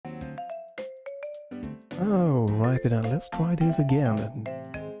Oh, righty then, let's try this again.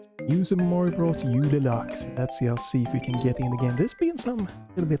 Yuzu Mario Bros. U Deluxe. Let's just see if we can get in the game. There's been some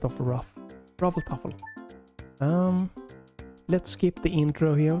little bit of ruffle tuffle. Let's skip the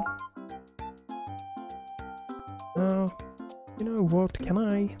intro here. You know what, can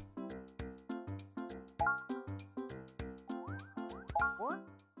I?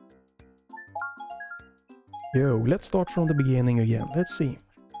 Yo, let's start from the beginning again. Let's see.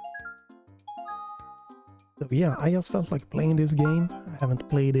 So yeah, I just felt like playing this game. I haven't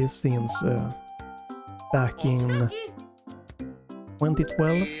played this since back in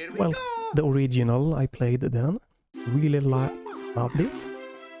 2012. Well, the original I played then. Really loved it.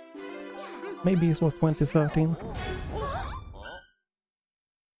 Maybe it was 2013.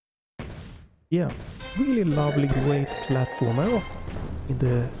 Yeah, really lovely, great platformer in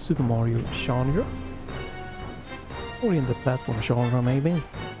the Super Mario genre. Or in the platform genre maybe.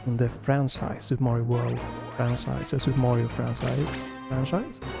 In the franchise, Super Mario World franchise, or Super Mario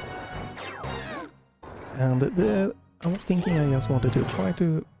franchise. And I was thinking I just wanted to try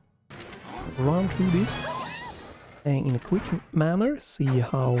to run through this in a quick manner, see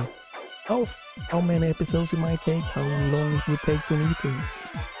how many episodes it might take, how long it would take for me to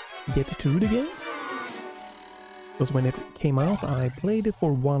get through the game. Because when it came out, I played it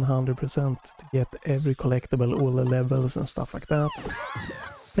for 100% to get every collectible, all the levels and stuff like that.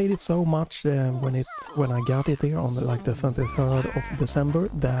 Played it so much when I got it here on the 23rd of December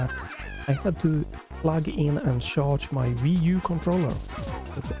that I had to plug in and charge my Wii U controller.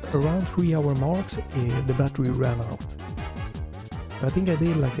 It's around 3-hour marks, the battery ran out. I think I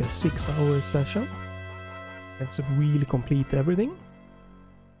did like a 6-hour session. That's really complete everything.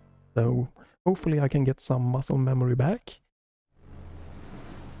 So hopefully I can get some muscle memory back.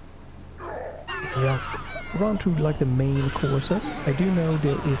 Just run through like the main courses. I do know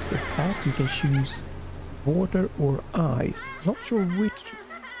there is a path you can choose water or ice. Not sure which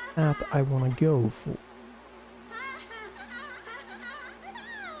path I want to go for.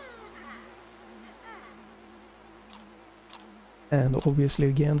 And obviously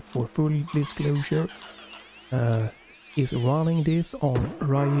again, for full disclosure, is running this on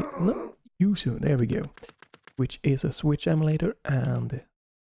Yuzu, there we go, which is a Switch emulator, and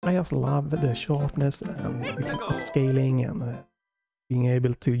I just love the sharpness and upscaling and being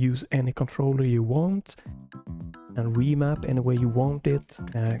able to use any controller you want and remap any way you want it,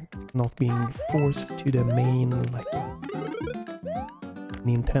 not being forced to the main like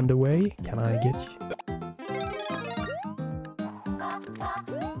Nintendo way. Can I get you?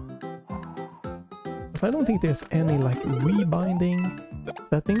 I don't think there's any like rebinding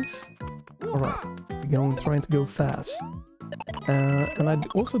settings. Alright, we're trying to go fast. And I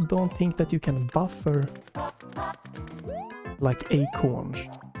also don't think that you can buffer like acorns.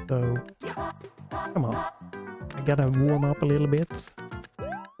 So, come on. I gotta warm up a little bit.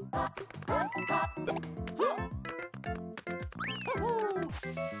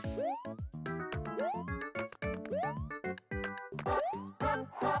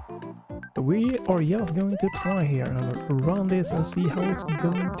 We are just going to try here and run this and see how it's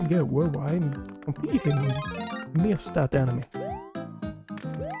going to go. Whoa, I completely missed that enemy.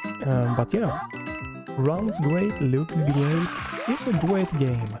 But yeah, runs great, looks great, it's a great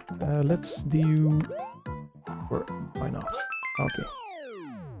game. Let's do... Or why not? Okay.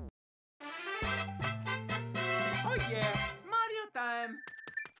 Oh yeah, Mario time!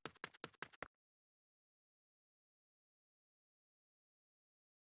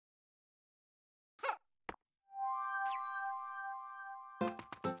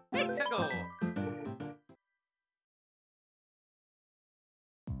 Let's go!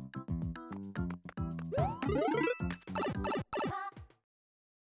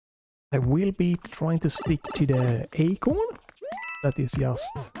 I will be trying to stick to the acorn. That is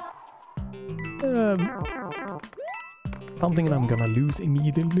just something I'm gonna lose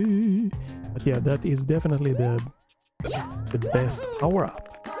immediately. But yeah, that is definitely the best power-up.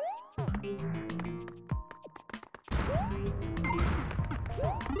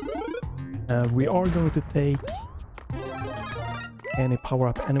 We are going to take any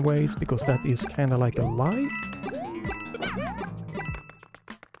power-up anyways, because that is kind of like a life.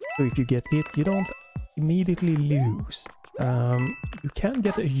 So if you get hit, you don't immediately lose. You can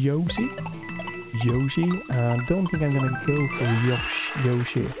get a Yoshi. Don't think I'm gonna go for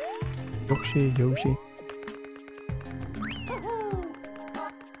Yoshi.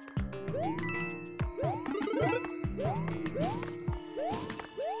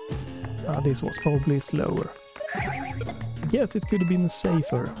 This was probably slower. Yes, it could have been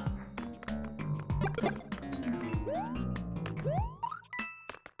safer.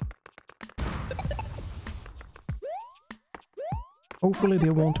 Hopefully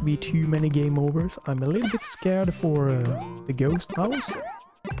there won't be too many game overs. I'm a little bit scared for the ghost house.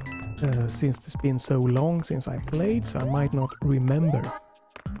 Since it's been so long since I played, so I might not remember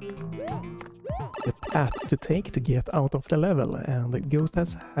the path to take to get out of the level. And the ghost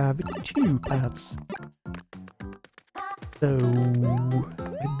has have 2 paths. So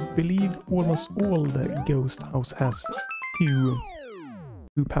I believe almost all the ghost house has two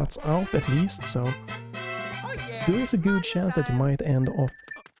paths out at least, so there is a good chance that you might end up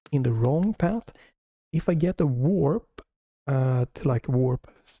in the wrong path. If I get a warp to like warp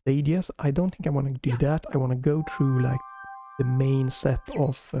stages, I don't think I want to do that. I want to go through like the main set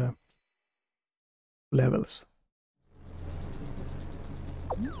of levels.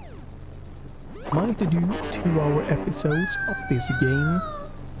 Might do 2-hour episodes of this game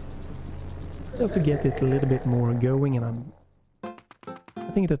just to get it a little bit more going, and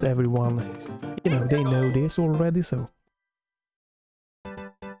I think that everyone is, you know, they know this already, so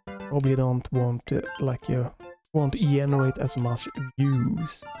probably don't want to like won't generate as much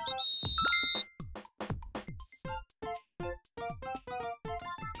views.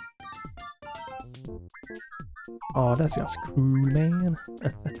 Oh, that's just cruel, man.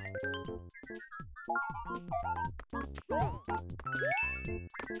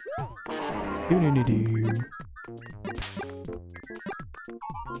 Do-do-do-do.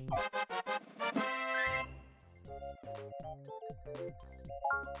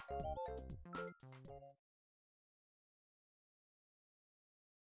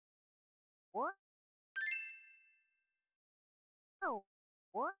 What? Oh,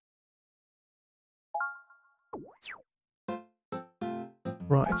 what?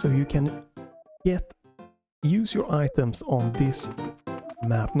 Right, so you can use your items on this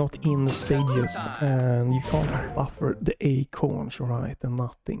map, not in the stages, and you can't buffer the acorns, right, and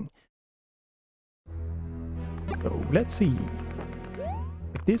nothing. So let's see.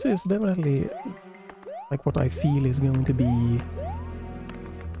 This is definitely like what I feel is going to be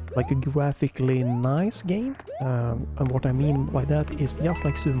like a graphically nice game, and what I mean by that is just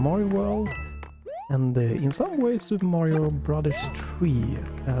like Super Mario World, and in some ways Super Mario Brothers 3,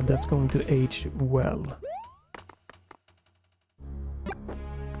 that's going to age well.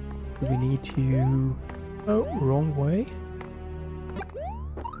 We need to... oh, wrong way.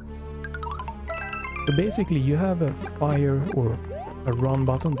 So basically you have a fire or a run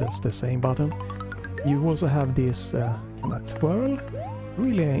button, that's the same button. You also have this kind of twirl.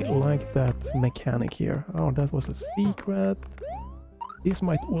 Really like that mechanic here. Oh, that was a secret. This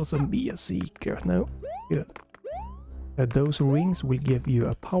might also be a secret. No, good. Those rings will give you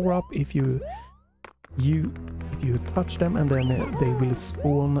a power-up if you touch them, and then they will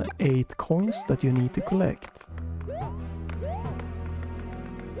spawn 8 coins that you need to collect.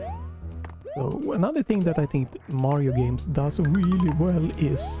 So another thing that I think Mario games does really well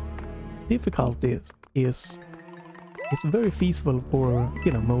is difficulties. It's very feasible for,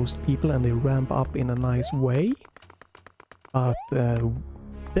 you know, most people, and they ramp up in a nice way. But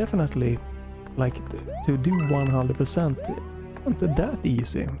definitely, like, to do 100% isn't that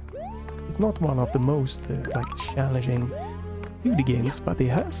easy. It's not one of the most like challenging 2D games, but it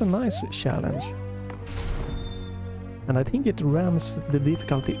has a nice challenge. And I think it ramps the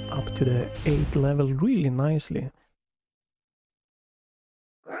difficulty up to the 8th level really nicely.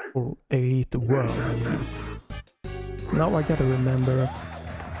 Or 8th world, I mean. Now I gotta remember...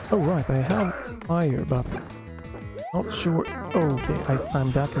 oh right, I have fire, but not sure... okay, I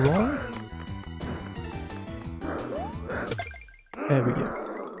timed that wrong. There we go.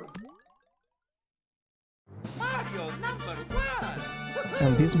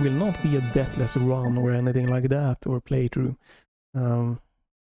 And this will not be a deathless run or anything like that, or playthrough.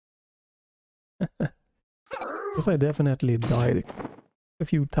 Because I definitely died a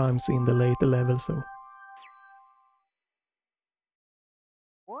few times in the later level, so...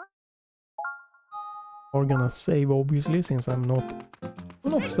 we're gonna save, obviously, since I'm not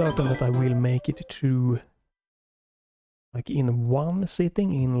certain that I will make it through like in one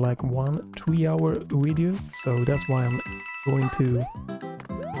sitting, in like one 3-hour video, so that's why I'm going to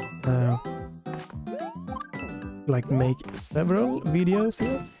like make several videos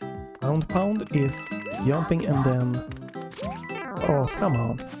here. Pound is jumping and then, oh come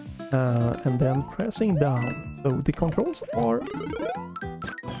on, and then pressing down. So the controls are,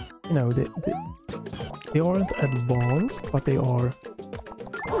 you know, they aren't advanced, but they are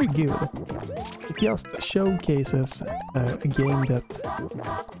very good. It just showcases a game that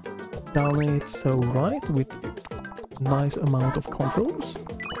done it so right, with nice amount of controls.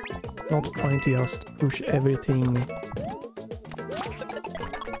 Not trying to just push everything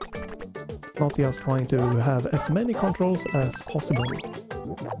not just trying to have as many controls as possible.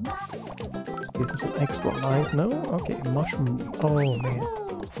 This is an extra light. No? Okay, mushroom. Oh man.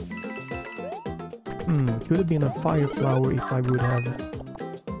 Could have been a fire flower if I would have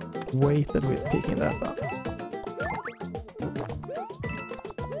waited with picking that up.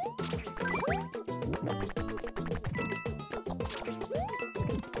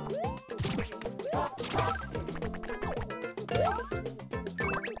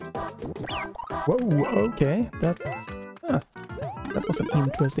 Whoa, okay, that was an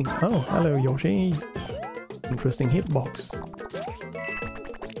interesting... Oh, hello Yoshi! Interesting hitbox.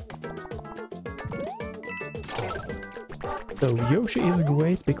 So Yoshi is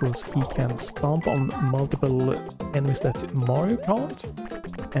great because he can stomp on multiple enemies that Mario can't.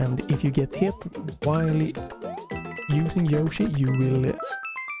 And if you get hit while using Yoshi, you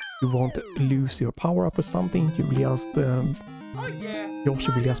won't lose your power-up or something. You will just...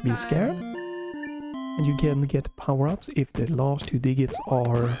 Yoshi will just be scared. And you can get power-ups if the last two digits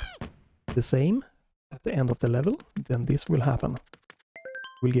are the same at the end of the level. Then this will happen.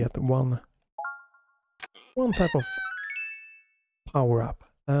 We'll get one type of power-up.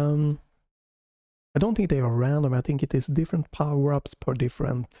 I don't think they are random. I think it is different power-ups per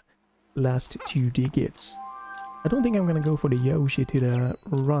different last two digits. I don't think I'm gonna go for the Yoshi to the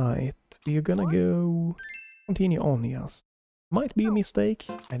right. We're gonna go... continue on, yes. Might be a mistake,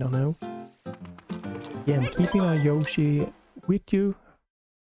 I don't know. Again, keeping a Yoshi with you,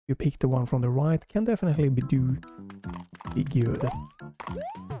 you pick the one from the right, can definitely be good.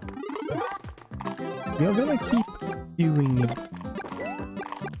 We are gonna keep doing...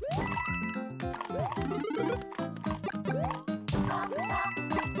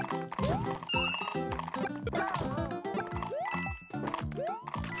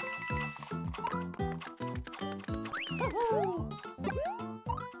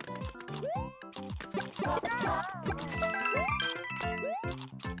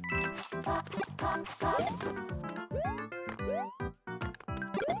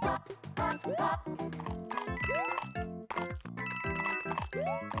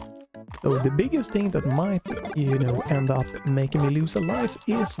 So the biggest thing that might, you know, end up making me lose a life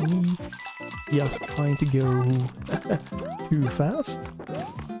is me just trying to go too fast,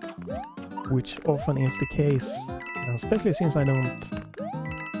 which often is the case, especially since I don't,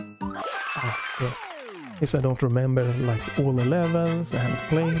 since I don't remember like all the levels. I haven't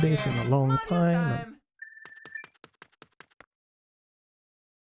played this in a long time.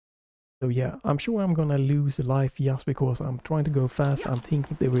 So yeah, I'm sure I'm gonna lose life just because I'm trying to go fast. I'm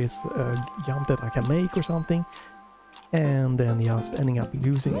thinking there is a jump that I can make or something, and then just ending up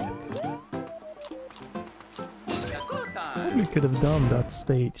losing it. Probably could have done that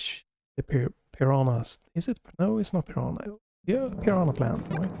stage. The piranhas. Is it? No, it's not piranha. Yeah, piranha plant,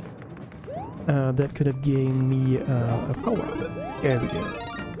 right? That could have given me a power. There we go.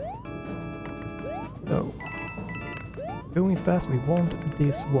 So. Going fast, we want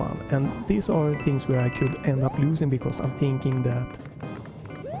this one, and these are things where I could end up losing because I'm thinking that,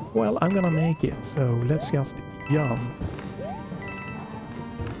 well, I'm gonna make it, so let's just jump.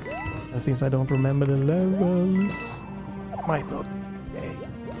 And since I don't remember the levels, might not be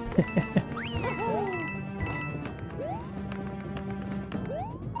the case.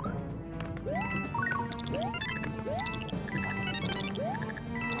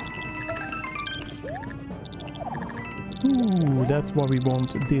 Ooh, that's why we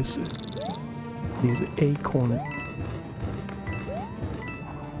want this acorn,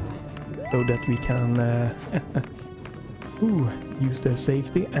 so that we can use the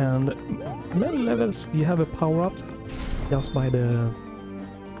safety. And many levels you have a power up just by the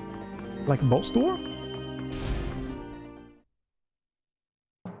boss door.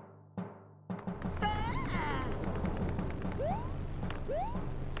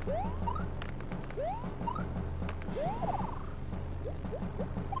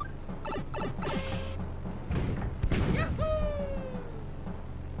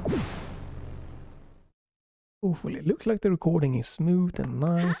 Well, it looks like the recording is smooth and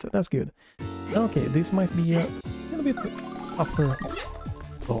nice, so that's good. Okay, this might be a little bit tougher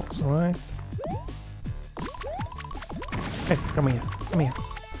boss, alright? Hey, come here, come here.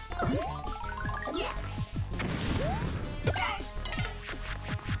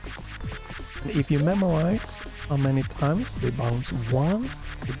 And if you memorize how many times they bounce 1,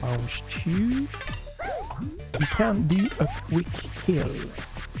 they bounce 2, you can do a quick kill.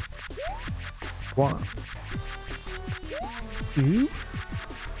 1. 2.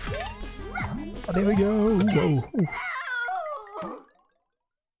 Oh, there we go. Whoa.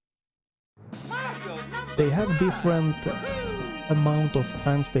 They have different amount of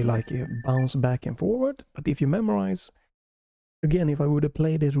times they like bounce back and forward. But if you memorize, again, if I would have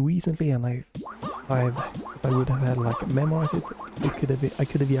played it recently and if I would have had like memorized it, I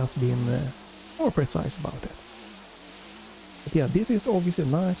could have just been more precise about it. But yeah, this is obviously a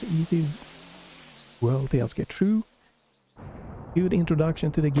nice, easy world to just get through. Good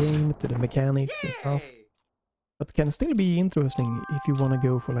introduction to the game, to the mechanics and stuff. But can still be interesting if you want to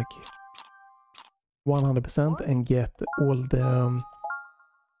go for like 100% and get all the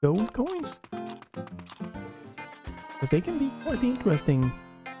gold coins. Because they can be quite interesting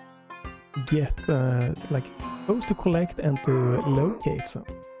to get, like, both to collect and to locate some.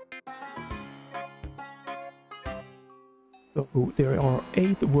 So there are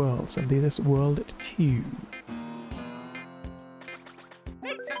 8 worlds, and this is world 2.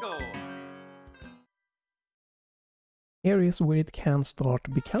 Here is where it can start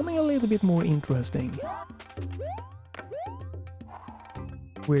becoming a little bit more interesting.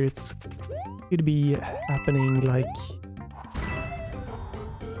 Where it's could be happening like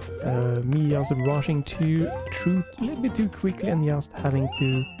me just rushing through a little bit too quickly and just having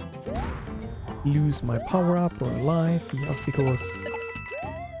to lose my power up or life just because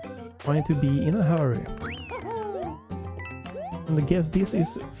trying to be in a hurry. And I guess this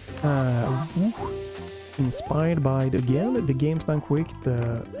is inspired by again the Games Done Quick,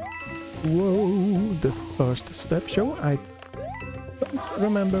 the first step show. I don't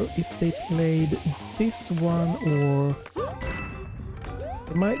remember if they played this one or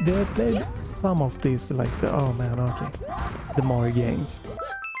they played some of this, like the the Mario games.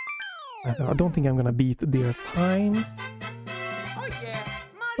 I don't think I'm gonna beat their time.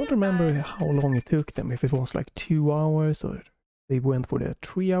 I don't remember how long it took them, if it was like 2 hours or they went for the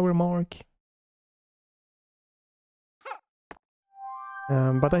 3-hour mark.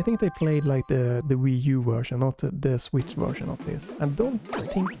 But I think they played like the Wii U version, not the Switch version of this. I don't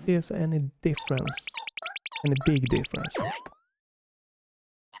think there's any difference, any big difference.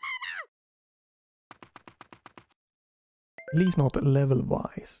 At least not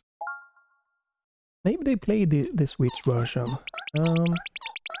level-wise. Maybe they played the Switch version.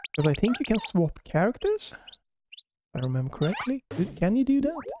 Because I think you can swap characters, if I remember correctly. Can you do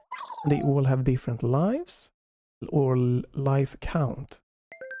that? They all have different lives, or life count.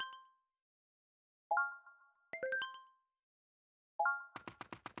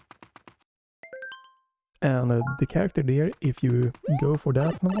 And the character there, if you go for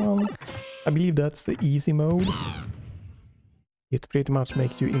that one, I believe that's the easy mode. It pretty much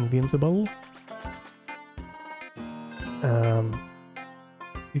makes you invincible.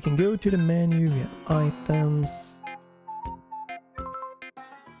 You can go to the menu, get items.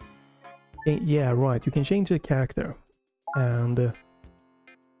 Yeah, right, you can change the character. And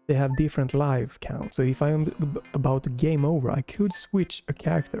they have different life counts. So if I'm about to game over, I could switch a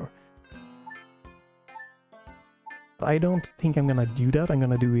character. I don't think I'm gonna do that. I'm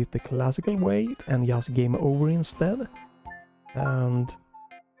gonna do it the classical way and just game over instead. And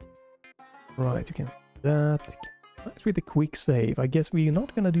right, you can see that. Let's with the quick save. I guess we're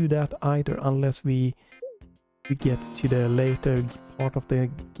not gonna do that either unless we get to the later part of the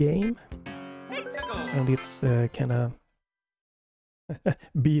game. And it's kinda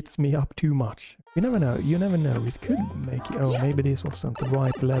beats me up too much. You never know. You never know. It could make you... Oh, maybe this wasn't the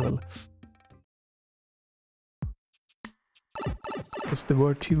right level. Because there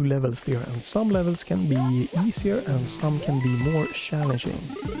were 2 levels there, and some levels can be easier and some can be more challenging.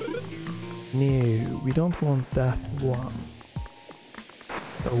 No, we don't want that one.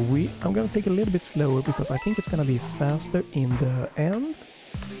 So I'm gonna take a little bit slower because I think it's gonna be faster in the end.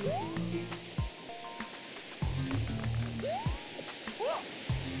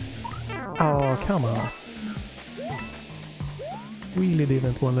 Oh, come on. Really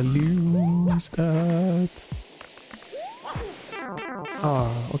didn't want to lose that.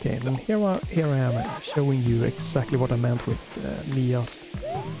 Ah, okay, then here I am showing you exactly what I meant with me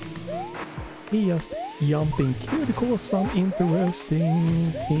just jumping could cause some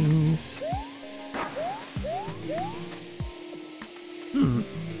interesting things.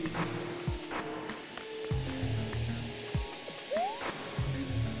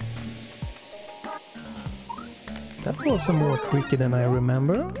 That was some more tricky than I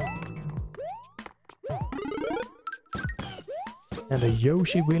remember. And a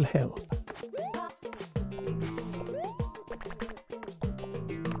Yoshi will help.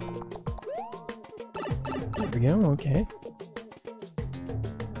 There we go, okay.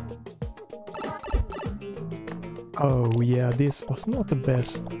 Oh yeah, this was not the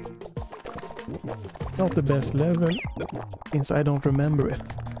best. Not the best level, since I don't remember it.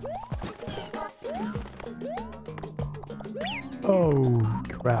 Oh,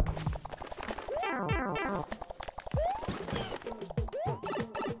 crap.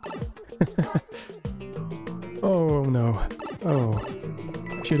 Oh no. Oh.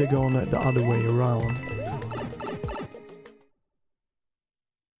 Should have gone the other way around.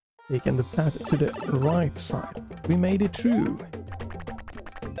 Taking the path to the right side. We made it through.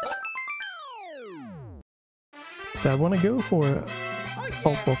 So I want to go for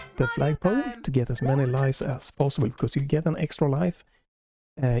top of the flagpole to get as many lives as possible, because you get an extra life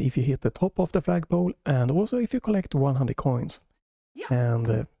if you hit the top of the flagpole, and also if you collect 100 coins.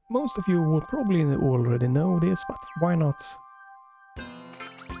 And most of you will probably already know this, but why not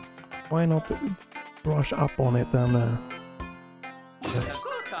brush up on it and just,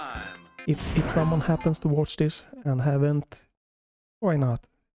 if someone happens to watch this and haven't, why not?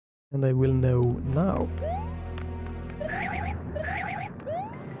 And they will know now.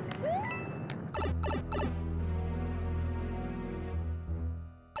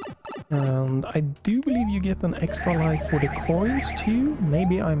 And I do believe you get an extra life for the coins too.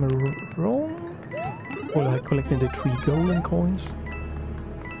 Maybe I'm wrong? Or like collecting the 3 golden coins.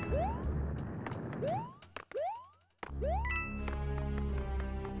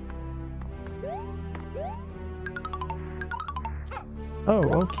 Oh,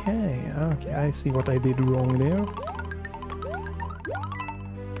 okay. Okay, I see what I did wrong there.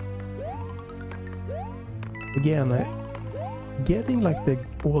 Again, getting like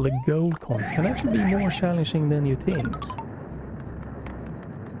all the gold coins can actually be more challenging than you think.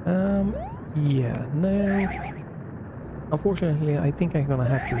 Yeah, no. Unfortunately, I think I'm gonna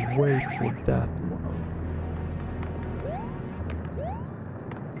have to wait for that one.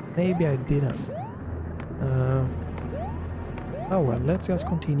 Maybe I didn't. Oh well, let's just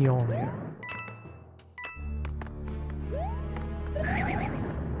continue on here.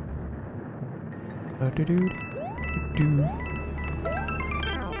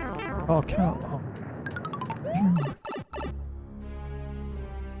 Oh, come on.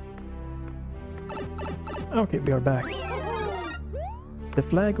 Okay, we are back. The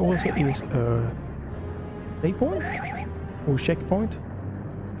flag also is a save point or checkpoint.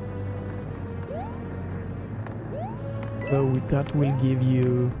 So that will give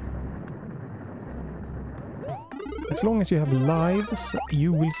you, as long as you have lives,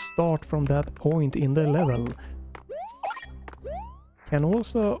 you will start from that point in the level. Can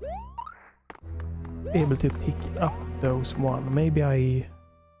also be able to pick up those one. Maybe I...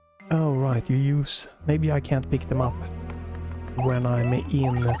 Oh right, you use... Maybe I can't pick them up when I'm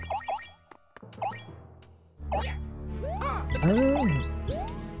in... Oh.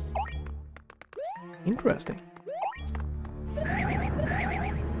 Interesting.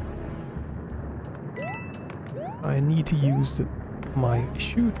 I need to use my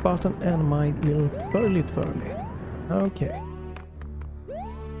shoot button and my little twirly. Okay.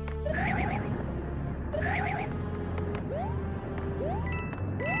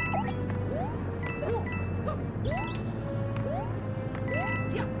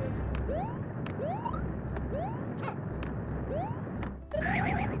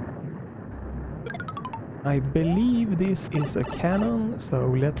 I believe this is a cannon, so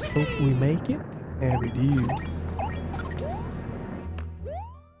let's hope we make it. There we do.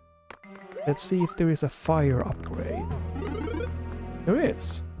 Let's see if there is a fire upgrade. There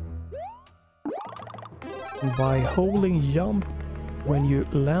is. And by holding jump, when you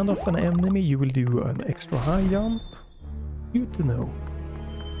land off an enemy, you will do an extra high jump. Good to know.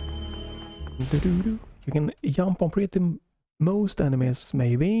 You can jump on pretty most enemies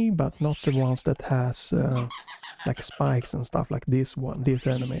maybe, but not the ones that has like spikes and stuff like this one, this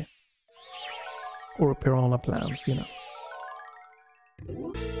enemy. Or piranha plants, you know.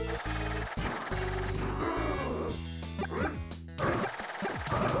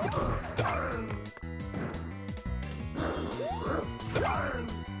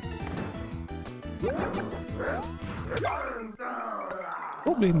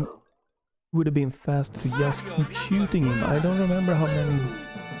 Probably would have been fast to just keep shooting him. I don't remember how many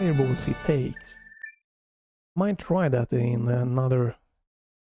fireballs he takes. Might try that in another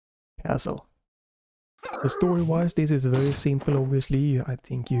castle. The story-wise, this is very simple, obviously. I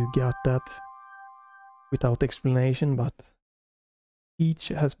think you got that without explanation, but each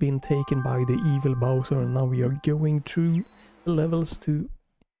has been taken by the evil Bowser, and now we are going through the levels to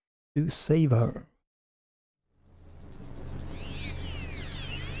save her.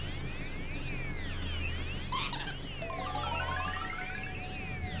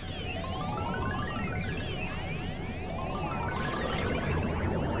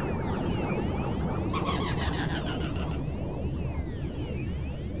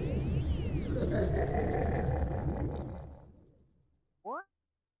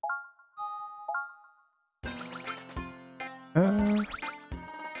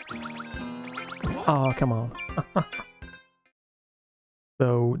 Oh, come on.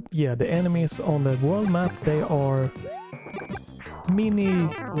 So, yeah, the enemies on the world map, they are mini,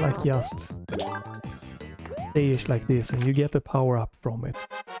 like just stage like this, and you get a power-up from it.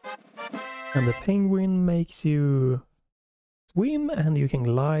 And the penguin makes you swim, and you can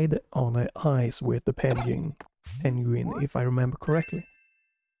glide on the ice with the penguin, if I remember correctly.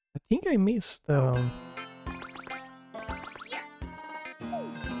 I think I missed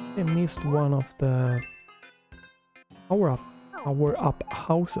one of the power-up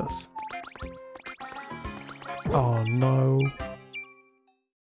houses. Oh no.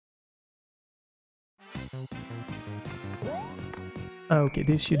 Okay,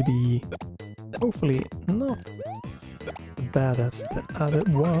 this should be hopefully not as bad as the other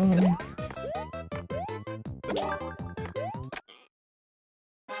one.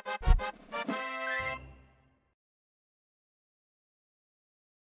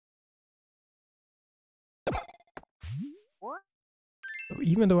 So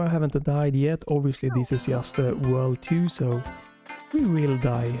even though I haven't died yet, obviously this is just World 2, so we will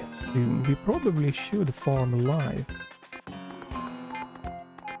die soon. We probably should farm alive.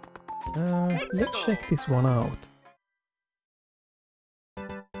 Let's check this one out.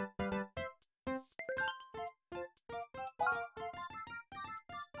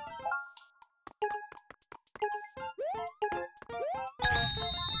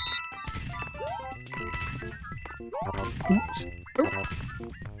 Oops. Oh.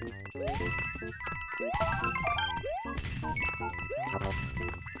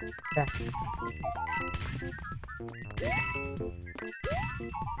 Back.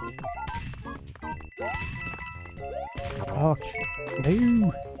 Okay.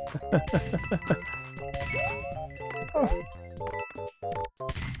 No. Oh.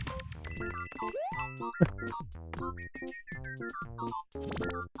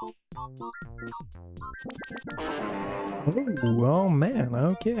 Oh man,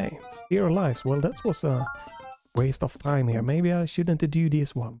 okay. Steer lives. Well, that was a waste of time here. Maybe I shouldn't do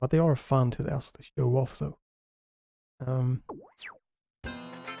this one, but they are fun to just show off, so.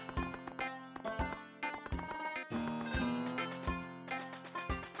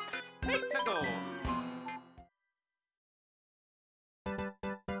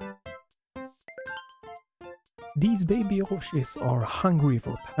 These baby Yoshis are hungry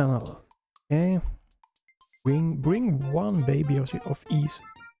for panel. Okay. Bring one baby Yoshi of each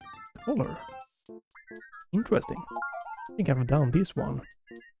color. Interesting. I think I've done this one.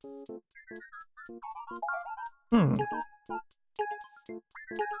 I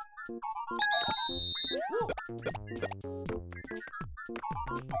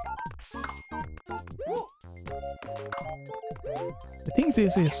think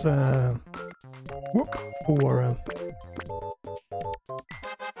this is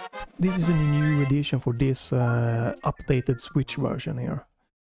this is a new edition for this updated Switch version here.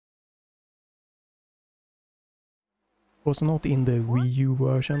 It was not in the Wii U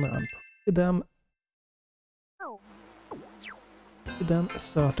version. I'm pretty damn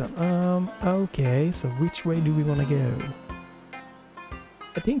certain. Okay, so which way do we wanna go?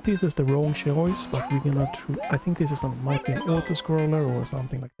 I think this is the wrong choice, but we're gonna I think this is might be an auto-scroller or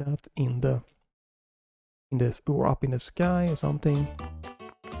something like that or up in the sky or something.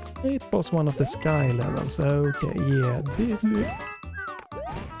 It was one of the sky levels. Okay, yeah,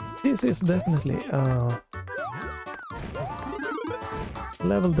 this is definitely a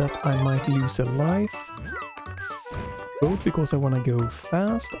level that I might lose a life. Both because I want to go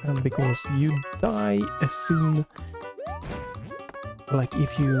fast and because you die as soon. Like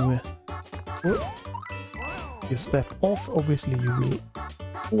if you step off, obviously you will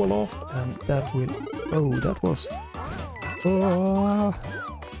fall off, and that will. Oh, that was. Oh,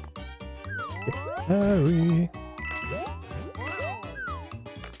 hurry!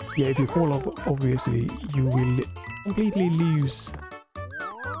 Yeah, if you fall off, obviously you will completely lose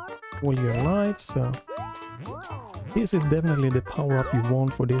all your lives. So this is definitely the power-up you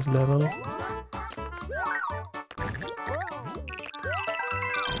want for this level.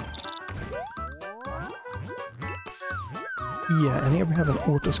 Yeah, and here we have an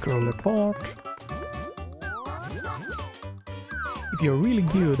auto-scroller part. If you're really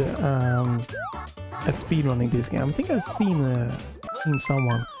good at speedrunning this game, I think I've seen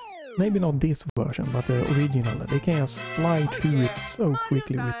someone, maybe not this version, but the original, they can just fly through it so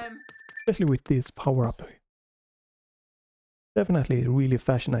quickly, especially with this power-up. Definitely really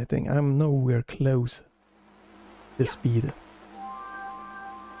fascinating. I'm nowhere close to the speed.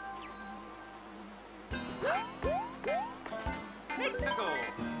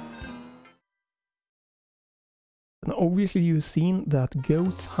 And obviously you've seen that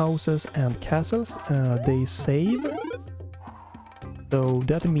ghost houses and castles, they save. So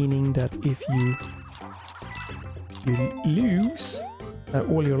that meaning that if you lose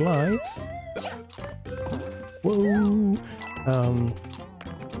all your lives, whoa,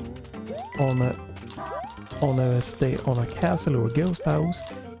 on a castle or ghost house,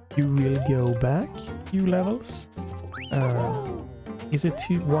 you will go back few levels. Is it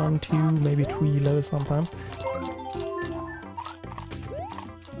 1, 2, maybe 3 levels sometimes?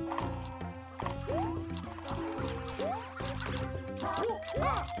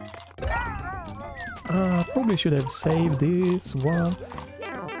 Probably should have saved this one.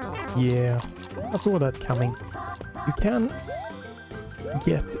 Yeah, I saw that coming. You can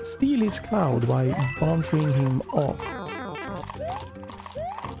steal his cloud by bouncing him off.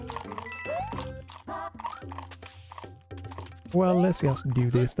 Well, let's just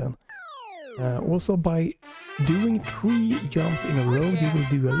do this then. Also, by doing 3 jumps in a row, you will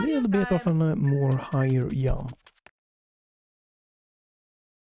do a little bit of a more higher jump.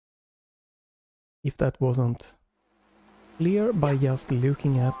 If that wasn't clear by just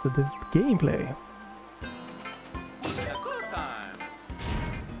looking at the gameplay.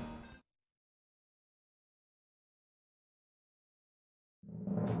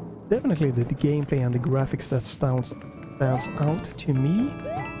 Definitely the gameplay and the graphics that stands out to me.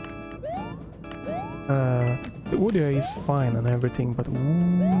 The audio is fine and everything, but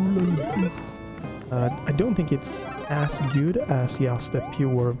I don't think it's as good as just the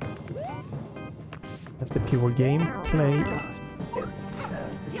pure gameplay.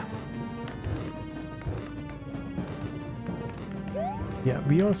 Yeah,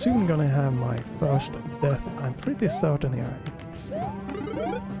 we are soon gonna have my first death, I'm pretty certain here.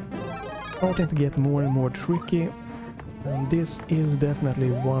 Starting to get more and more tricky, and this is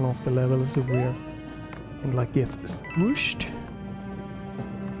definitely one of the levels where it like gets swooshed.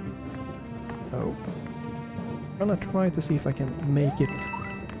 So I'm gonna try to see if I can make it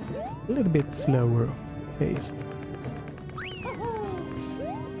a little bit slower paced.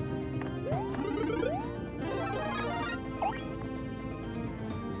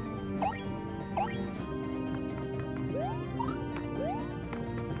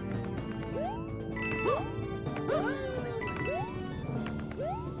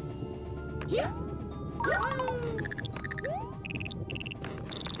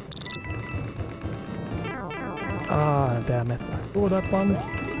 Ah, damn it, I saw that one.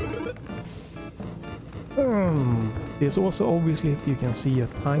 There's also obviously, if you can see, a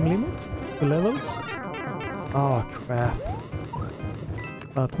time limit to levels. Ah, crap.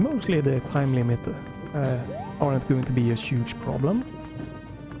 But mostly the time limit aren't going to be a huge problem.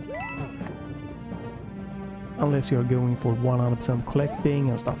 Unless you're going for 100% collecting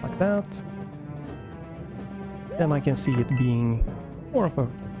and stuff like that. Then I can see it being more of a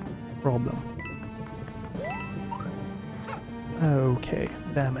problem. Okay,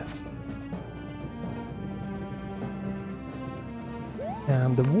 damn it.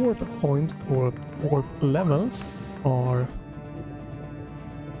 And the warp point or warp levels are,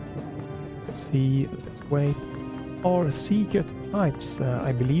 let's see, let's wait, are secret types,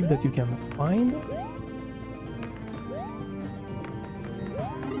 I believe, that you can find.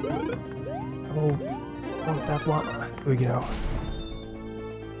 Oh, want that one. Here we go.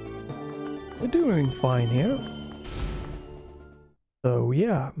 We're doing fine here. So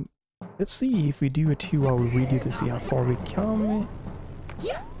yeah, let's see if we do a 2-hour video to see how far we come.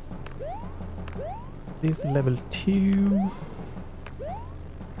 This is level 2.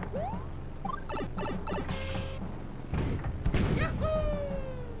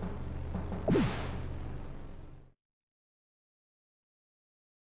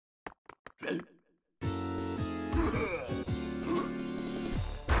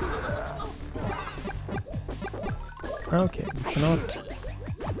 Okay, we cannot.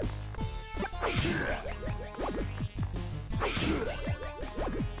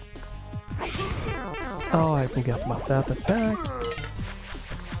 Oh, I forgot about that attack.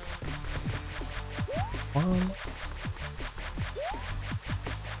 One.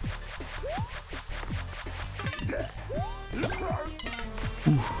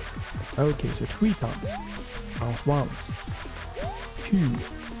 Ooh. Okay, so 3 times. Bounce once. 2.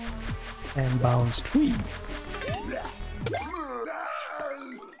 And bounce 3.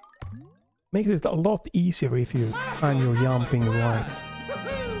 Makes it a lot easier if you time your jumping right.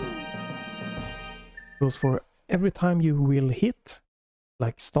 Because for every time you will hit,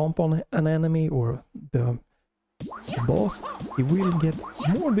 like stomp on an enemy or the boss, it will get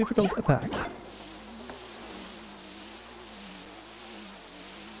more difficult attack.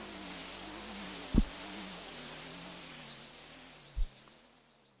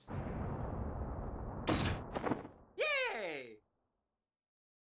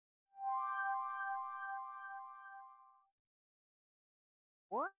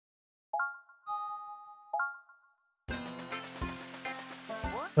 What?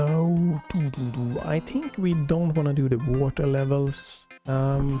 So, I think we don't want to do the water levels.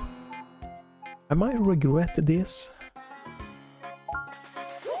 I might regret this.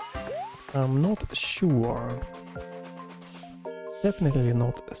 I'm not sure. Definitely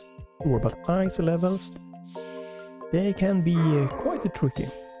not sure, but ice levels, they can be quite tricky.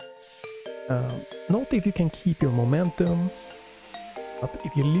 Not if you can keep your momentum, but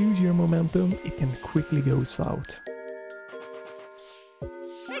if you lose your momentum, it can quickly go south.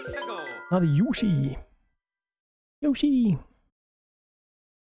 Another Yoshi! Yoshi!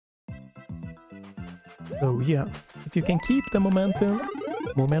 So yeah, if you can keep the momentum,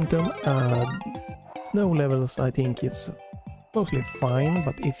 snow levels I think is mostly fine,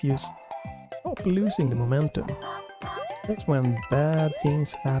 but if you stop losing the momentum, that's when bad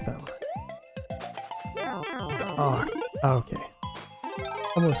things happen. Ah, okay.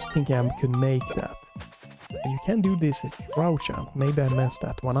 I was thinking I could make that. You can do this if you crouch jump. Maybe I messed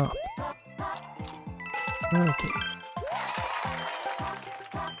that one up. Okay.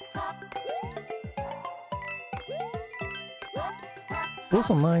 It's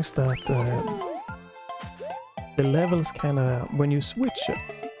also nice that the levels kinda, when you switch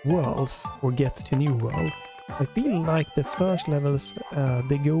worlds or get to new world, I feel like the first levels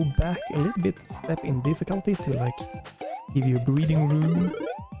they go back a little bit step in difficulty to like give you breathing room,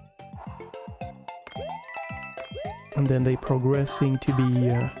 and then they progressing to be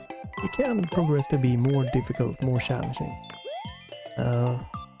it can progress to be more difficult, more challenging.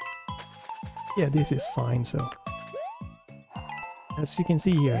 Yeah, this is fine. So as you can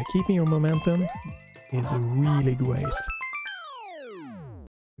see here, keeping your momentum is really great,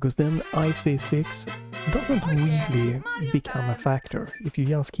 because then ice physics doesn't really become a factor if you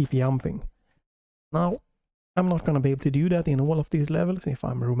just keep jumping. Now, I'm not gonna be able to do that in all of these levels, if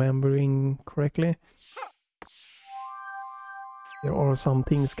I'm remembering correctly. There are some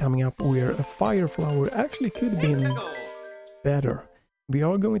things coming up where a fire flower actually could have been better. We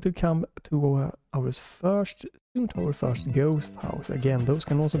are going to come to our first ghost house. Again, those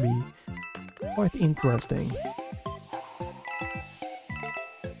can also be quite interesting.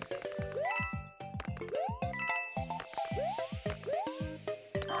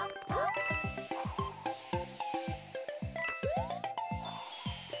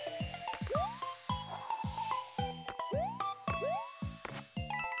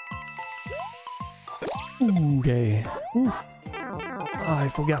 Okay. Oof. I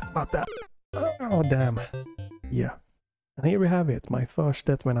forgot about that. Oh, damn. Yeah. And here we have it. My first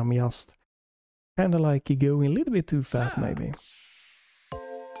death when I'm just kind of like going a little bit too fast, maybe.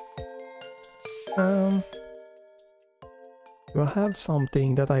 Do I have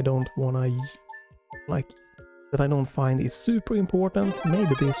something that I don't wanna like, that I don't find is super important?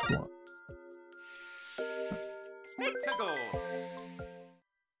 Maybe this one.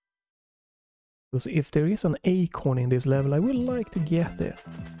 Because if there is an acorn in this level, I would like to get it.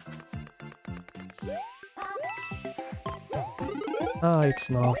 Ah, it's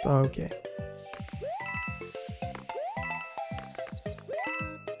not. Okay.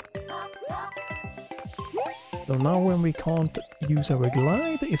 So now when we can't use our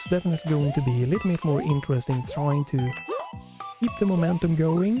glide, it's definitely going to be a little bit more interesting trying to keep the momentum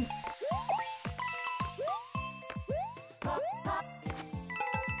going.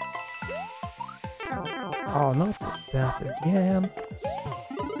 Oh, not that again.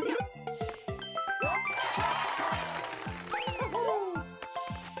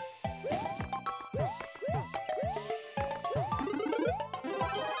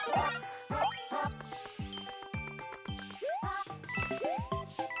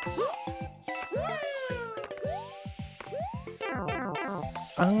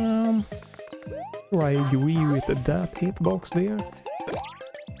 I agree with that hitbox there.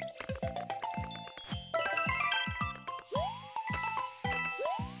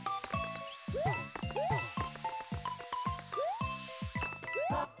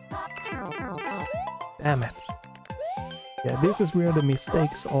 Damn it. Yeah, this is where the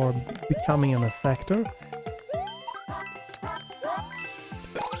mistakes are becoming a factor.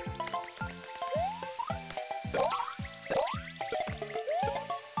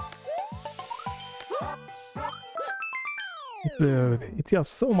 It's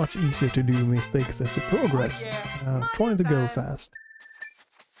just so much easier to do mistakes as you progress, trying to go fast.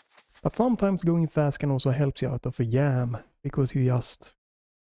 But sometimes going fast can also help you out of a jam, because you just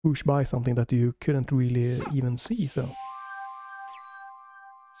push by something that you couldn't really even see, so...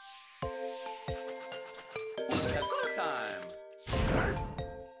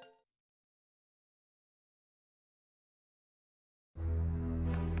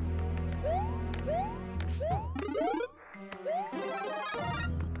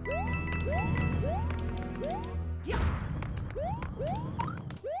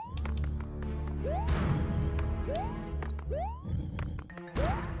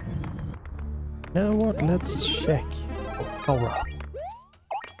 Now what? Let's check power up.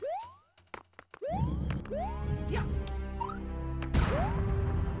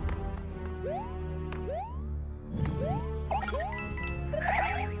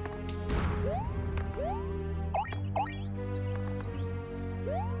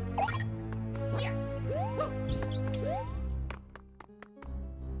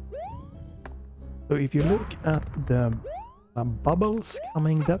 So if you look at the bubbles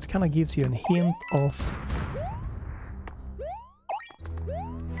coming, that kind of gives you a hint of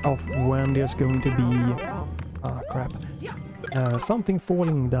when there's going to be crap, something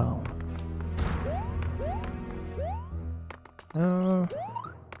falling down.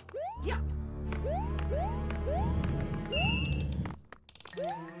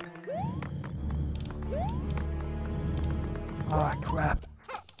 Crap.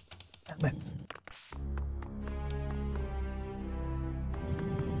 Damn it.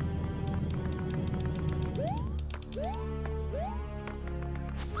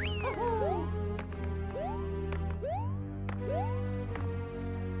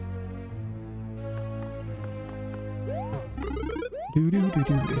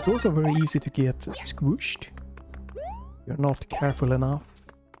 It's also very easy to get squished. You're not careful enough,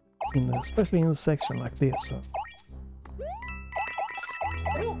 especially in a section like this. So.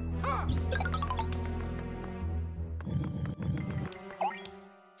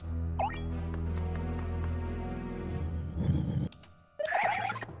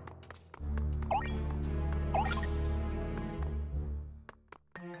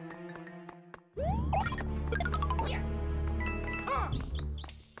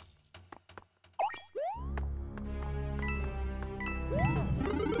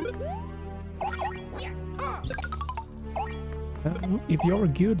 If you're a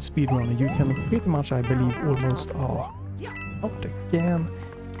good speedrunner, you can pretty much, I believe, almost, not again,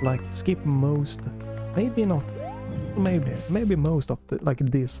 like skip most, maybe not, maybe most of the, like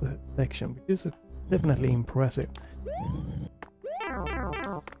this section, which is definitely impressive.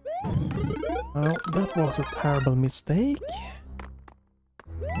 Well, that was a terrible mistake.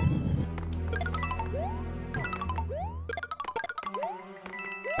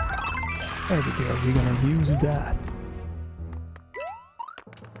 There we go, we're gonna use that.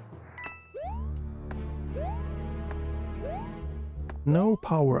 No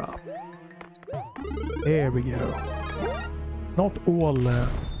power up. There we go. Not all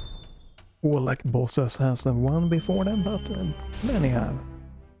like bosses has one before them, but many have.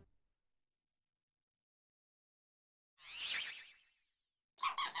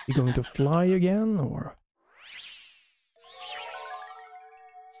 You going to fly again, or?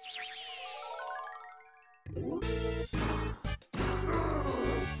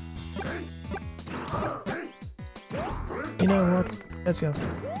 You know what? Let's just...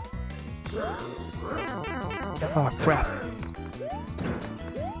 Oh, crap.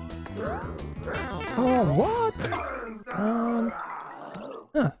 Oh, what?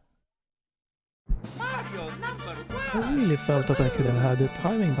 Huh. I really felt that I could have had the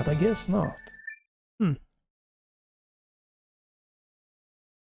timing, but I guess not.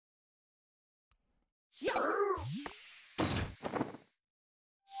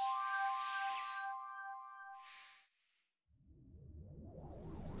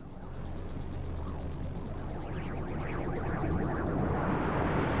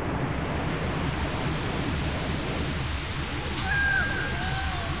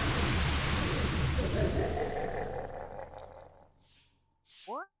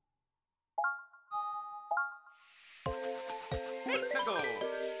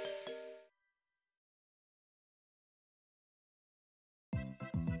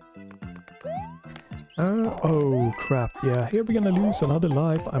 Oh crap, yeah, here we're gonna lose another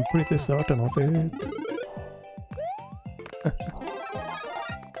life, I'm pretty certain of it.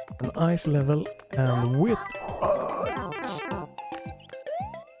 An ice level and with...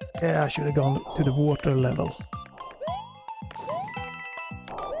 yeah, I should have gone to the water level.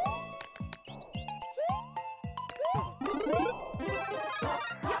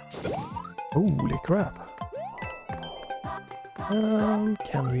 Holy crap.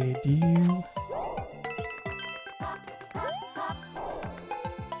 Can we do...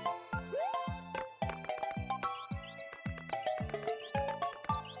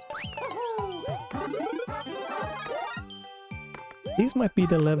 This might be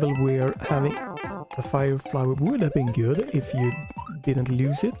the level where having a fire flower would have been good if you didn't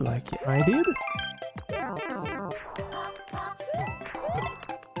lose it like I did.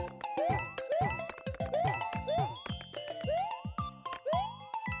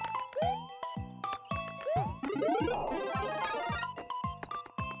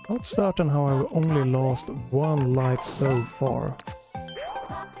 Not certain how I've only lost one life so far.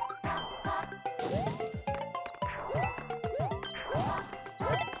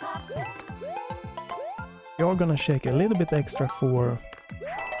 You're gonna check a little bit extra for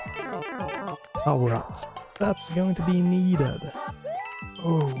power-ups. That's going to be needed.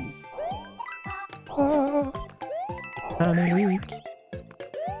 Oh. Ah. Panic.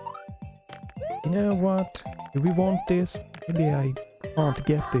 You know what? Do we want this? Maybe I can't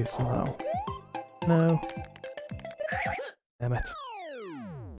get this now. No. Damn it.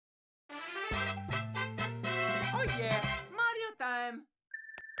 Oh yeah, Mario time.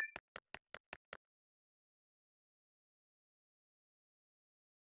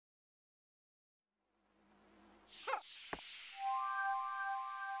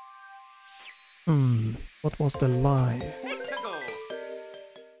 What was the lie?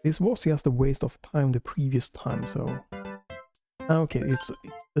 This was just a waste of time the previous time, so... Okay, it's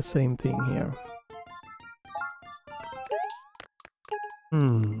the same thing here.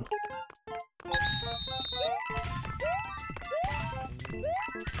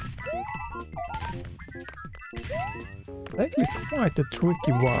 Actually quite a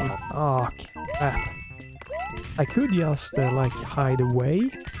tricky one. Ah, crap. I could just, like, hide away.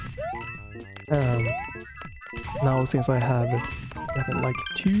 Now since I have gotten like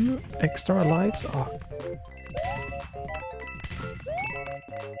 2 extra lives.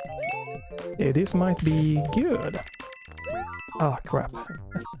 Yeah, this might be good. Ah, crap.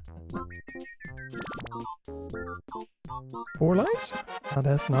 4 lives? Ah,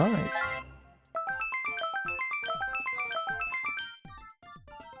 that's nice.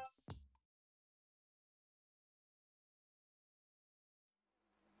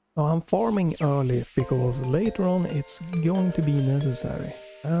 So I'm farming early because later on it's going to be necessary.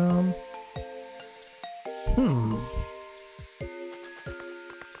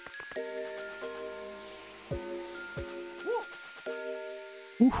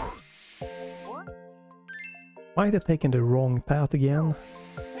 Might have taken the wrong path again.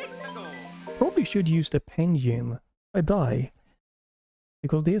 Probably should use the penguin. I die.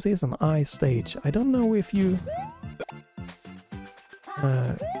 Because this is an ice stage. I don't know if you...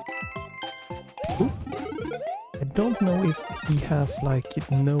 I don't know if he has like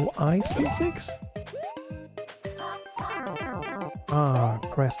no ice physics. Ah,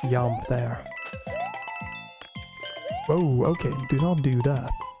 press jump there. Whoa, okay, do not do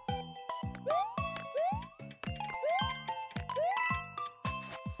that.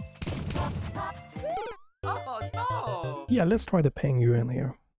 Oh no! Yeah, let's try the penguin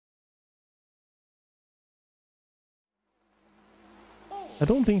here. I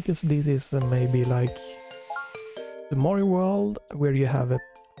don't think this is maybe like the Mario World where you have a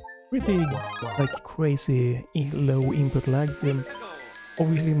pretty like crazy low input lag. And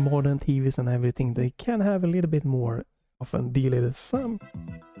obviously modern TVs and everything, they can have a little bit more of a delay than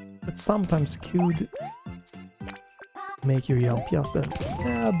but sometimes could make you jump just a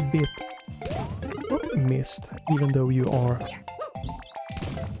bit missed, even though you are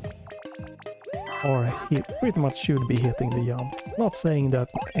hit, pretty much should be hitting the jump. Not saying that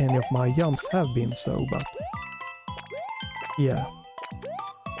any of my jumps have been so, but yeah.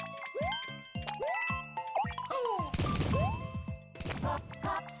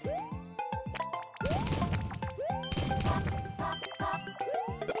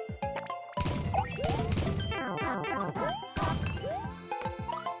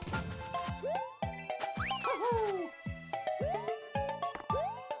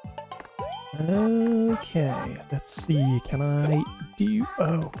 Okay, let's see, can I do...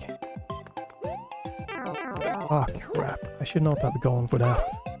 Okay. Ah, crap, I should not have gone for that.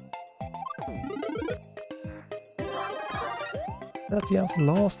 That just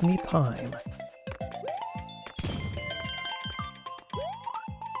lost me time.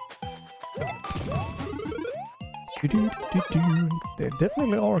 There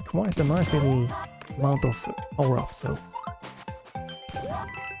definitely are quite a nice little amount of power-up, so...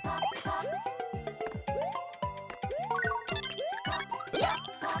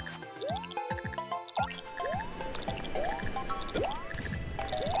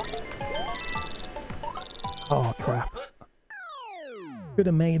 Oh crap. Could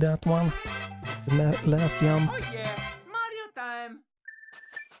have made that one. The last jump. Oh yeah, Mario time.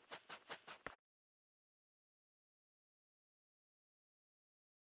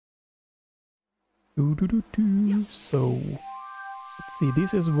 So, let's see,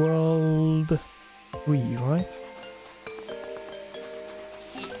 this is world 3, right?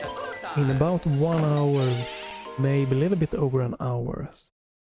 In about 1 hour, maybe a little bit over an hour.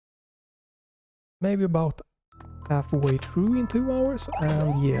 Maybe about halfway through in 2 hours,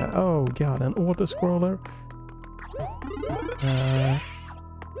 and yeah, oh god, an auto-scroller.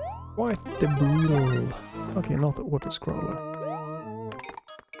 Quite the brutal. Okay, not the auto-scroller.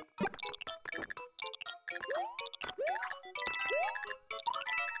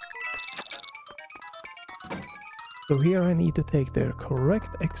 So here I need to take the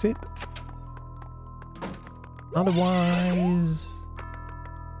correct exit. Otherwise...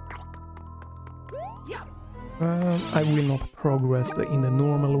 I will not progress in the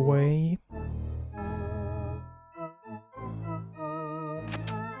normal way.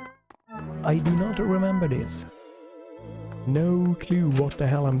 I do not remember this. No clue what the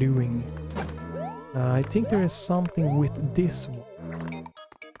hell I'm doing. I think there is something with this one.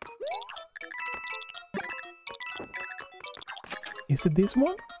 Is it this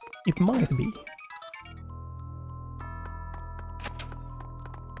one? It might be.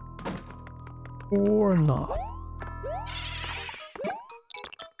 Or not.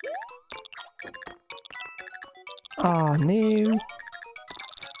 Ah, no.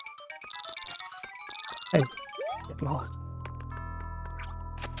 Hey, get lost.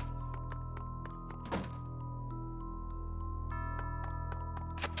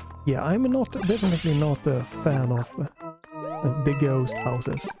 Yeah, I'm definitely not a fan of the ghost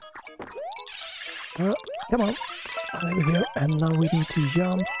houses. Come on. There we go. And now we need to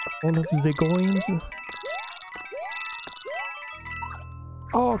jump all of the coins.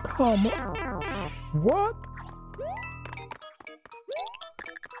 Oh, come on. What?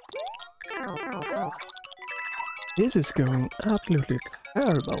 This is going absolutely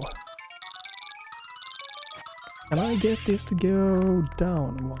terrible. Can I get this to go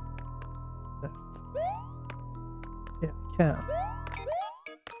down one? Yeah, I can.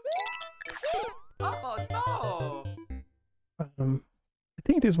 Oh no! I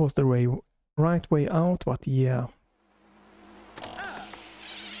think this was the right way out, but yeah.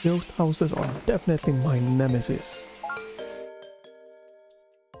 Ghost houses are definitely my nemesis.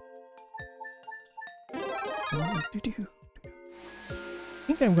 I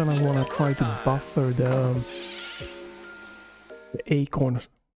think I'm gonna wanna try to buffer the acorn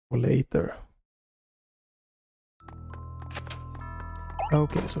for later.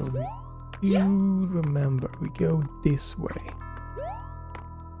 Okay, so you remember, we go this way.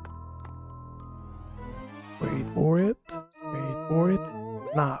 Wait for it. Wait for it.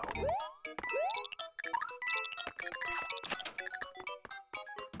 Now.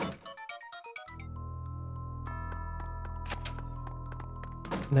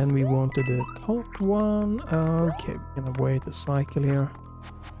 And then we wanted the top one. Okay, we're gonna wait a cycle here.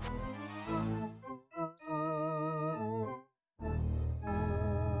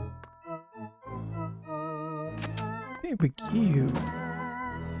 There we go.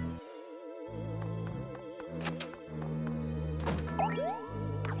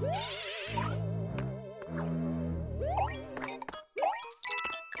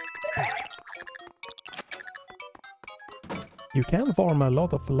 You can farm a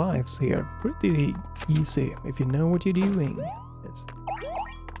lot of lives here, pretty easy if you know what you're doing. Yes.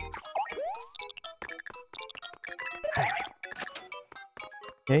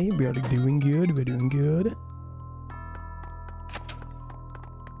 Okay, we are doing good, we're doing good.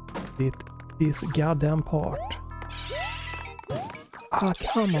 This goddamn part. Ah,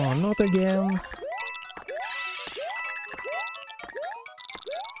 come on, not again.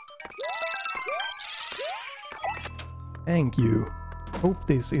 Thank you. Hope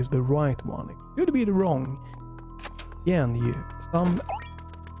this is the right one. It could be the wrong. Again, I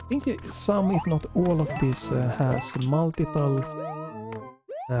think some, if not all of this, has multiple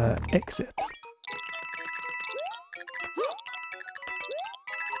exits.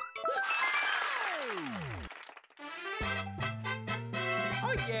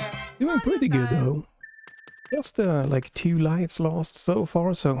 Oh yeah! Doing pretty good though. Just like 2 lives lost so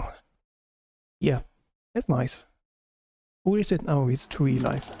far, so yeah, that's nice. Or is it now? It's 3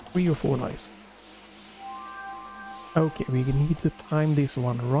 lives. 3 or 4 lives. Okay, we need to time this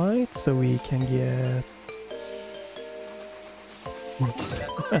one right so we can get...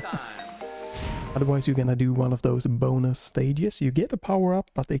 Otherwise you're gonna do one of those bonus stages. You get a power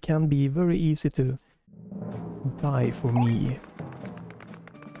up, but they can be very easy to die for me.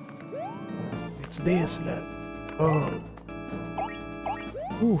 It's this level. Oh.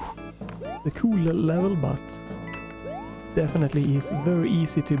 Ooh. The cool level, but definitely is very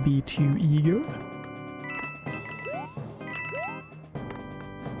easy to be too eager.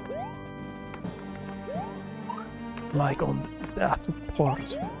 Like on that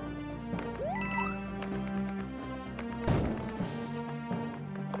part.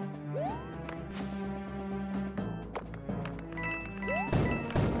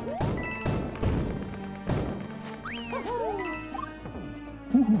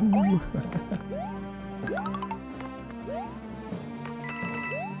 Ooh.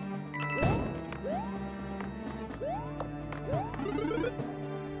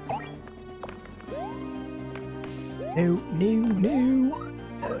 No, no, no.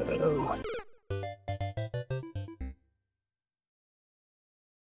 Oh.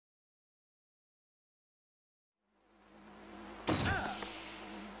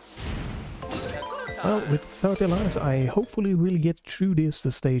 Well, with 30 lives, I hopefully will get through this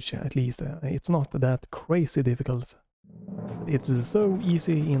stage at least. It's not that crazy difficult. It's so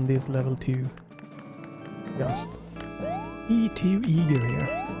easy in this level to just be too eager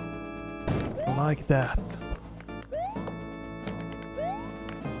here. Like that.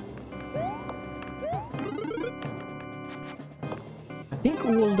 I think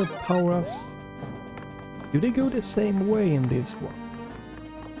all the power-ups, do they go the same way in this one?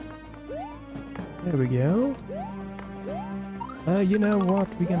 There we go. You know what?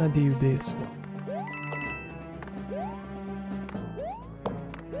 We're gonna do this one.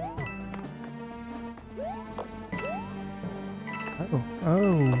 Oh,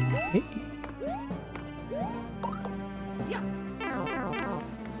 okay.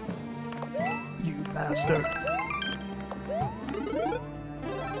 You bastard.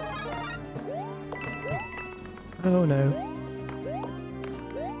 Oh no.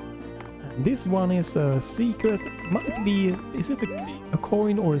 This one is a secret, might be, is it a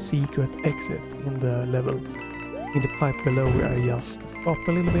coin or a secret exit in the level, in the pipe below where I just stopped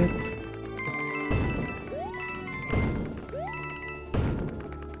a little bit.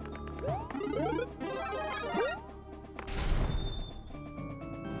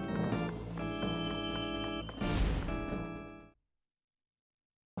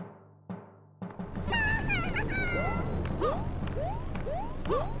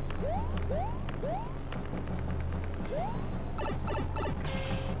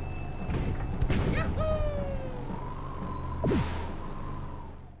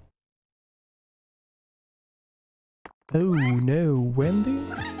 Oh no, Wendy?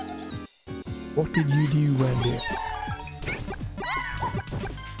 What did you do, Wendy?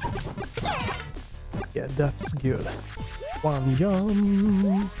 Yeah, that's good. One jump,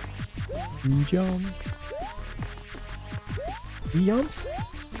 two jumps, three jumps.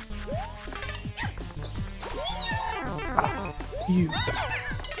 You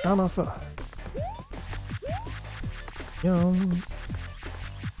son of a jump.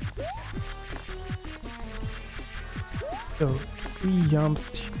 So 3 jumps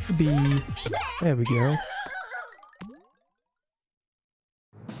should be, there we go.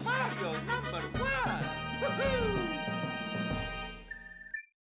 Mario #1! Woohoo!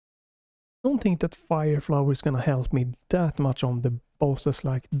 Don't think that Fire Flower is gonna help me that much on the bosses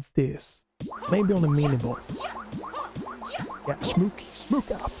like this. Maybe on the mini boss. Yeah, smoke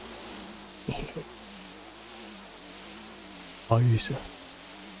up. Nice.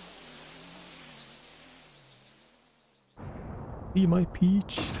 See my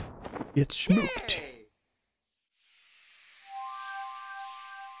peach get smoked. Hey.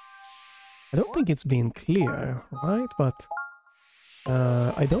 I don't think it's been clear, right? But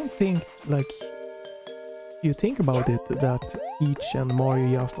I don't think, like, you think about it, that Peach and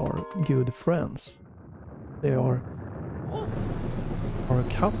Mario just are good friends. They are a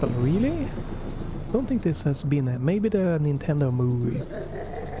couple, really? I don't think this has been maybe the Nintendo movie,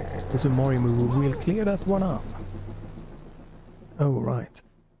 the Super Mario movie, will clear that one up. Oh, right.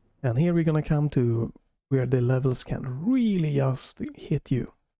 And here we're gonna come to where the levels can really just hit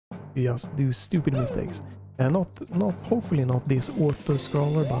you. You just do stupid mistakes. And hopefully not this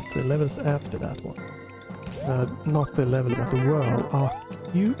auto-scroller, but the levels after that one. Not the level, but the world. Ah,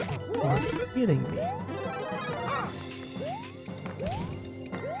 you are kidding me.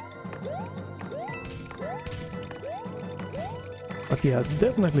 But yeah,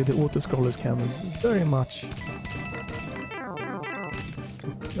 definitely the auto-scrollers can very much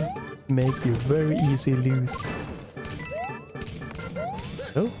make you very easy lose.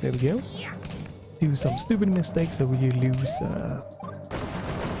 So, there we go. Do some stupid mistakes so you lose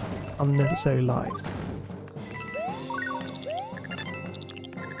unnecessary lives.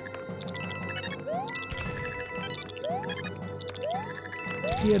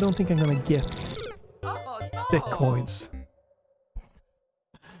 Yeah, I don't think I'm gonna get the coins.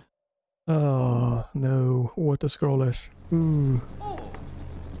 Oh no, water scrollers. Ooh.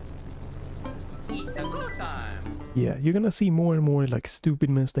 It's a good time. Yeah, you're gonna see more and more like stupid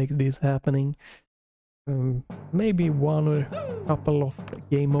mistakes this happening. Maybe one or a couple of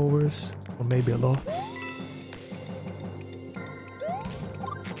game overs, or maybe a lot.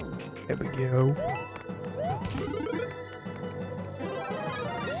 There we go.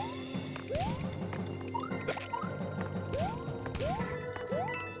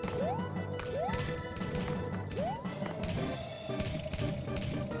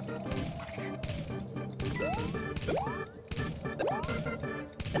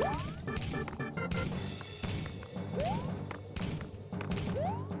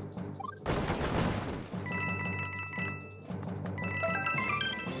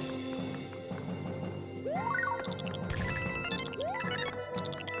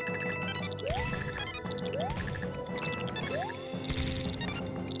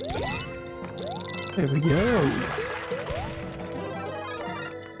 There we go.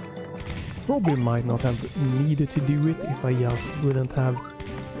 Probably might not have needed to do it if I just wouldn't have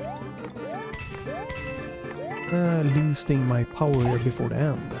losing my power here before the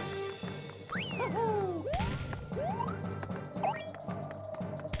end.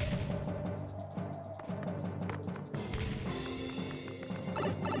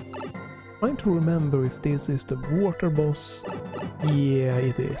 Trying to remember if this is the water boss. Yeah,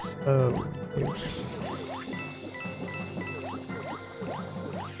 it is. Oh, yeah.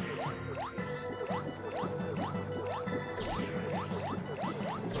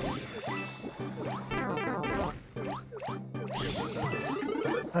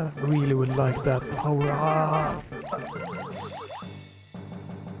 I really would like that power up.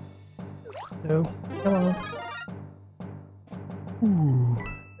 No, come on. Ooh.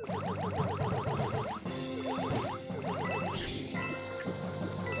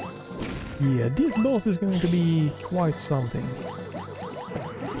 Yeah, this boss is going to be quite something.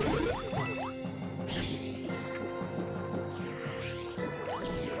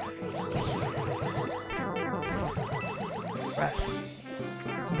 Right.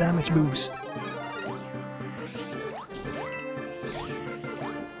 It's a damage boost.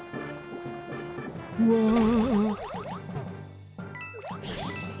 Whoa.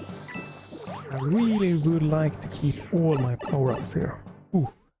 I really would like to keep all my power-ups here. Ooh.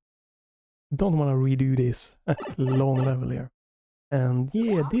 Don't want to redo this long level here. And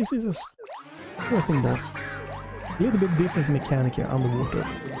yeah, this is a interesting boss. A little bit different mechanic here underwater.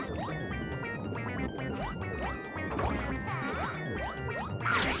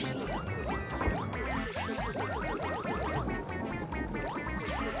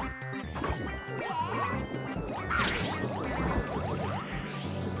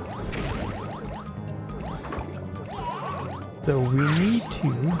 So we need to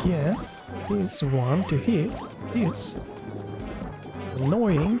get this one to hit this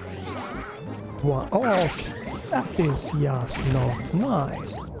annoying one. Oh, that is just not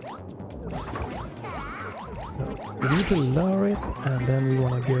nice. So we need to lower it, and then we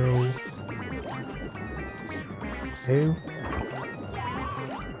want to go. No.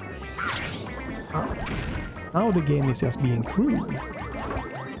 Now the game is just being cruel.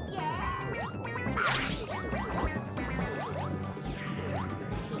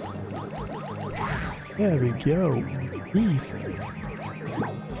 There we go. Easy.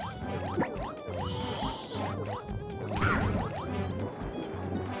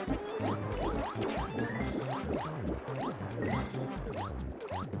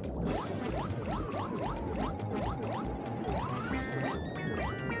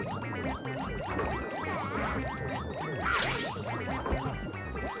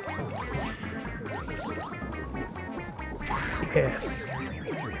 Yes.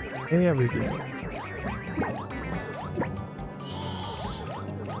 There we go.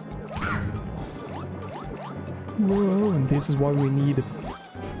 Whoa, and this is why we need a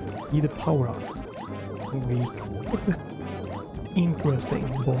power-up. We interesting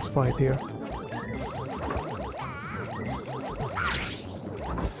boss fight here.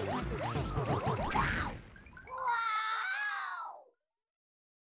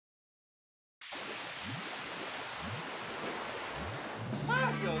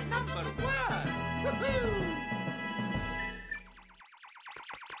 Mario #1! Woohoo!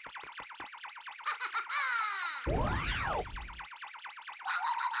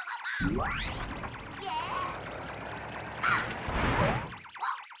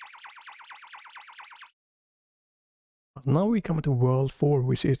 Now we come to World 4,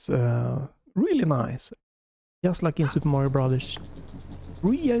 which is really nice. Just like in Super Mario Brothers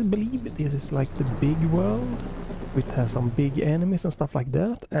 3, I believe this is like the big world, which has some big enemies and stuff like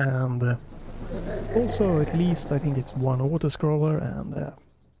that, and also at least I think it's one auto-scroller, and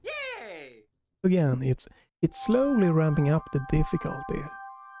Yay! again it's slowly ramping up the difficulty.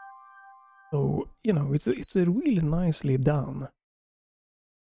 So, you know, it's a really nicely done.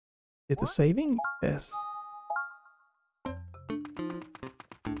 Is it a saving? Yes.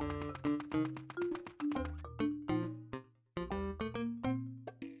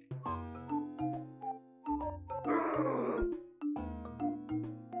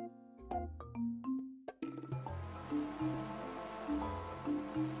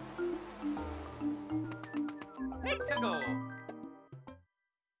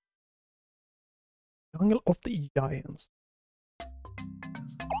 Jungle of the Giants.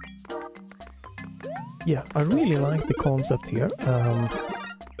 Yeah, I really like the concept here.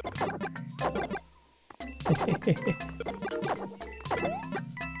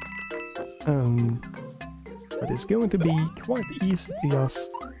 But it's going to be quite easy to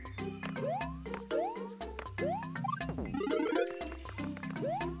just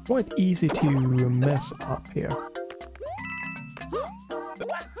mess up here.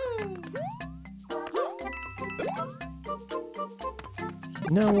 You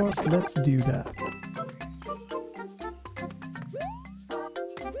know what? Let's do that.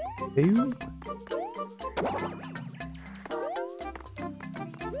 Boom.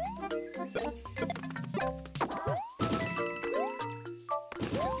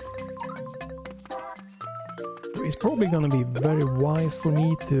 It's probably gonna be very wise for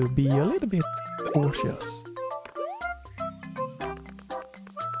me to be a little bit cautious.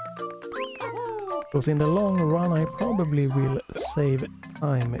 Because in the long run I probably will save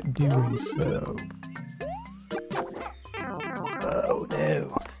time doing so. Oh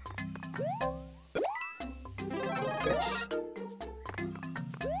no. Yes.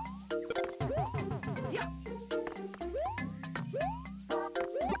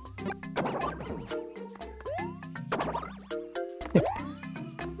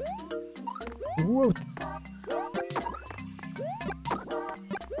 Whoa.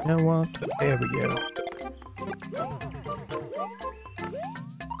 You know what? There we go.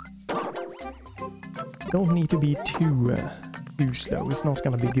 Don't need to be too slow. It's not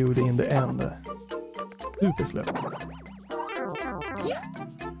gonna be good in the end. Super slow.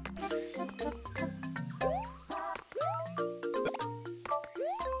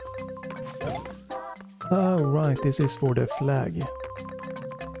 Oh right, this is for the flag.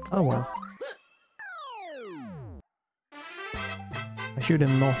 Oh well. I should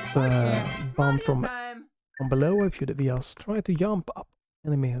have not bumped from below. I should have just tried to jump up.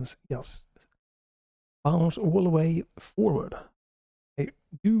 Enemies just bounce all the way forward. I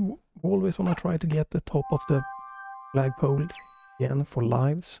do always want to try to get the top of the flagpole again for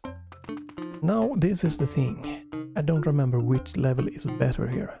lives. Now this is the thing. I don't remember which level is better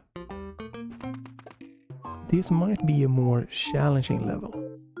here. This might be a more challenging level.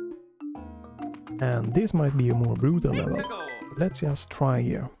 And this might be a more brutal level. Let's just try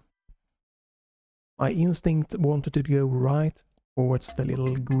here. My instinct wanted to go right towards the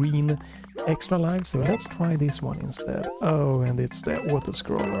little green extra life, so let's try this one instead. Oh, and it's the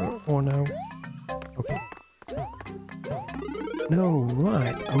auto-scroller, or no? Okay. No,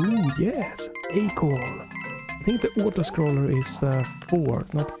 right. Oh, yes. Acorn. I think the auto-scroller is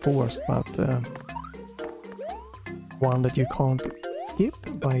forced, not forced, but one that you can't skip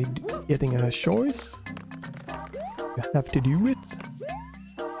by getting a choice. You have to do it.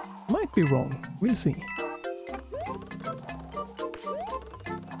 Might be wrong. We'll see.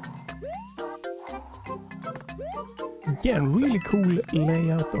 Again, really cool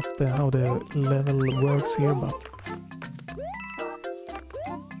layout of how the level works here, but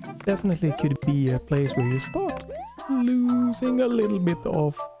definitely could be a place where you start losing a little bit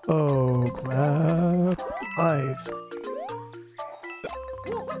of, oh crap, lives.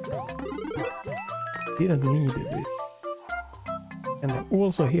 Didn't need it. And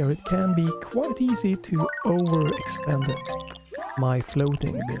also here it can be quite easy to overextend my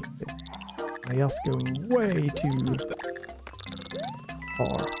floating ability. I'm just going way too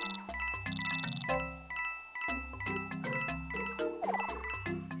far.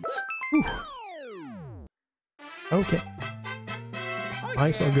 Whew. Okay.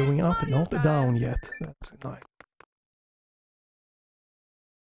 Eyes are going up, not down yet. That's nice.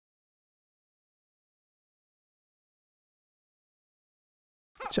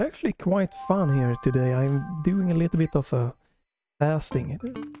 It's actually quite fun here today. I'm doing a little bit of a fasting.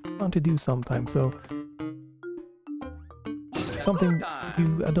 It's fun to do sometimes, so something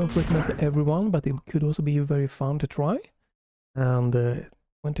I don't recommend to everyone, but it could also be very fun to try. And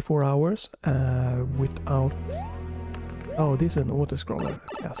 24 hours without... Oh, this is an auto-scroller.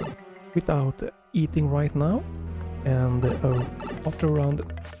 Yes, without eating right now. And after around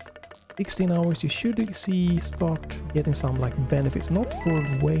 16 hours you should start getting some like benefits, not for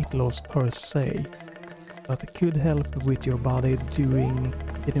weight loss per se, but it could help with your body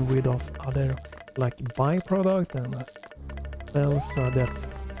getting rid of other like byproduct and cells that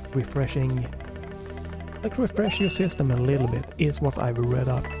refresh your system a little bit is what I've read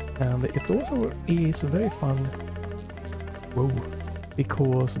up. And it's also very fun. Whoa.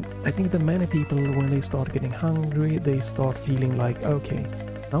 Because I think that many people, when they start getting hungry, they start feeling like, okay,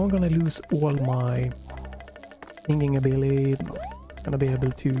 now I'm gonna lose all my thinking ability, I'm gonna be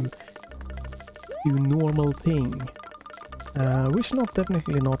able to do normal thing, which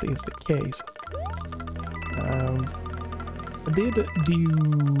definitely not is the case. I did do,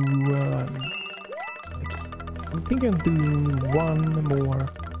 I'm thinking of doing one more.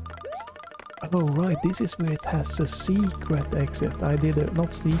 Oh right, this is where it has a secret exit. I did a,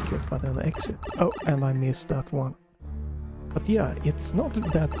 not secret, but an exit. Oh, and I missed that one. But yeah, it's not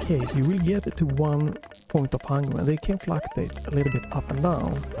that case. You will get to one point of hunger, and they can fluctuate a little bit up and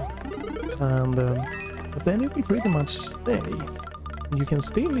down. And but then it will pretty much stay. You can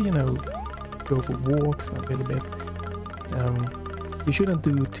still, you know, go for walks a little bit. You shouldn't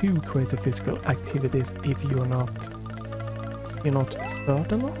do too crazy physical activities if you're not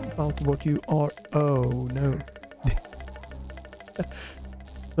certain about what you are. Oh no.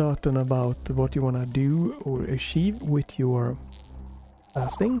 Certain about what you want to do or achieve with your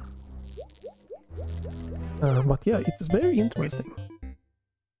fasting. But yeah, it's very interesting.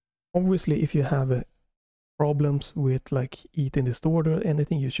 Obviously, if you have problems with like eating disorder or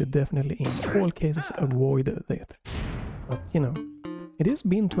anything, you should definitely in all cases avoid that. But you know, it has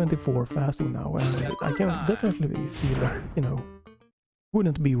been 24 fasting now, and I can definitely feel that, you know,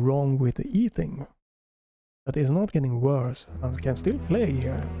 wouldn't be wrong with the eating. But it's not getting worse. I can still play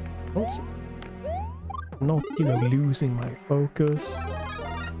here. Not, you know, losing my focus.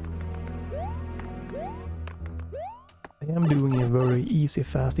 I am doing a very easy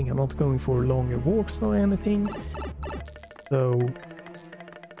fasting. I'm not going for longer walks or anything. So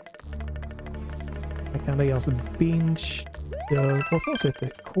I kinda just binge the, what was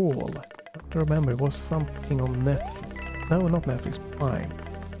it called? I don't remember. It was something on Netflix. No, not Netflix, Prime.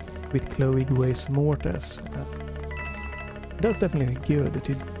 With Chloe Grace Moretz. That's definitely good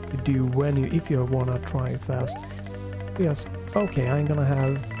to do when you, if you wanna try fast. Just, okay, I'm gonna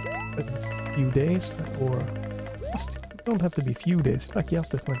have a few days, or just, don't have to be few days, like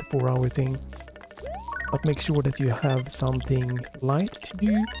just a 24-hour thing. But make sure that you have something light to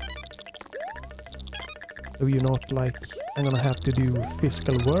do. So you're not like, I'm gonna have to do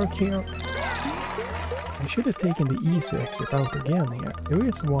physical work here. I should have taken the easy exit out again here. There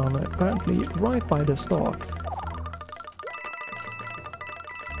is one apparently right by the start.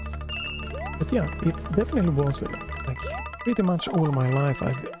 But yeah, it definitely was like pretty much all my life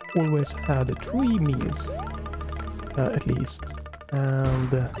I've always had 3 meals at least.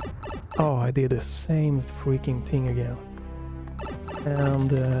 And oh, I did the same freaking thing again.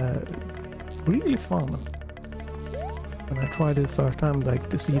 And really fun. When I tried it the first time, like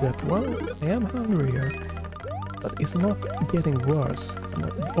to see that, well, I am hungry here, but it's not getting worse.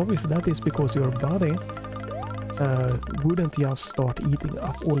 Obviously that is because your body wouldn't just start eating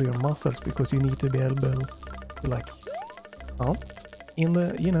up all your muscles, because you need to be able to like count in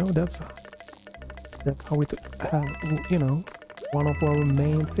the, you know, that's how it you know, one of our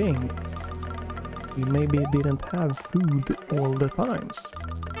main thing. We maybe didn't have food all the times.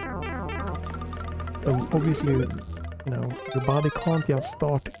 So obviously, you know, your body can't just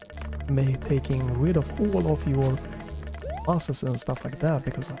start taking rid of all of your muscles and stuff like that,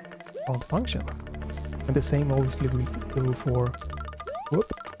 because it can't function. And the same obviously we go for,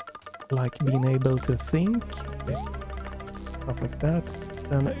 like being able to think, stuff like that.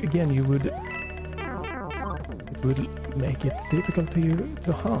 And again, it would make it difficult to you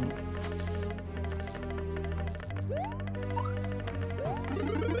to hunt.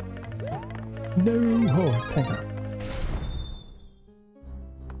 No, oh, thank God.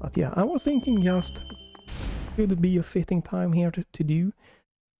 But yeah, I was thinking just could be a fitting time here to do.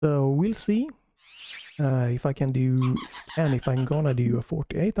 So we'll see if I can do, and if I'm gonna do a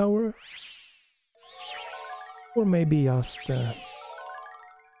 48-hour, or maybe just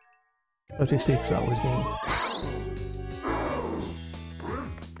 36-hour thing.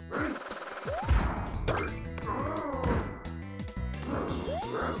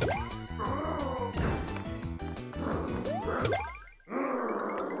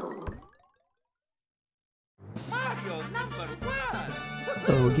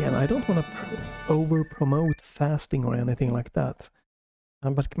 So again, I don't want to over-promote fasting or anything like that,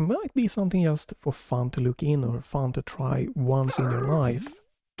 but it might be something just for fun to look in, or fun to try once in your life.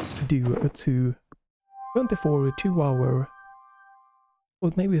 Do a 24 or 2-hour,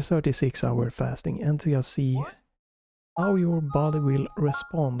 or maybe 36-hour fasting, and to just see how your body will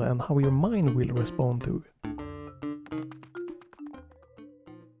respond and how your mind will respond to it.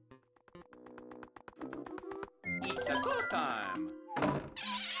 It's a go time.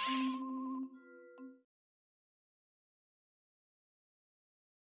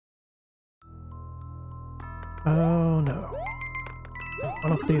 Oh no.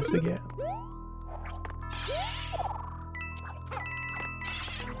 One of these again.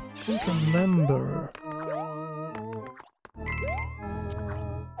 don't remember.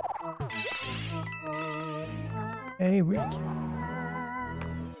 Hey, we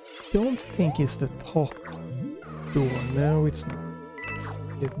don't think it's the top door. No, it's not.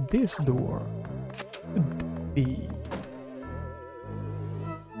 This door could be.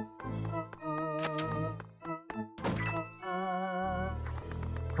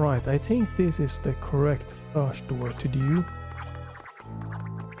 Right, I think this is the correct first door to do.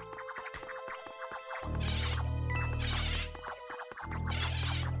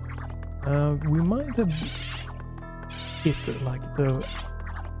 We might have hit like the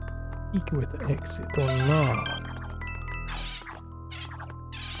secret exit or not.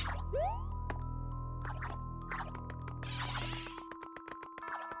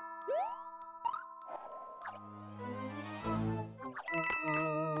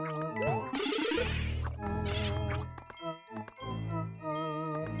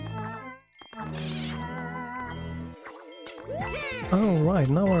 Oh right,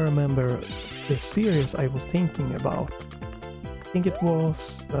 now I remember the series I was thinking about. I think it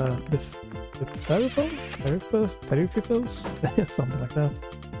was the Peripherals? Something like that.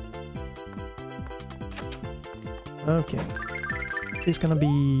 Okay. It's gonna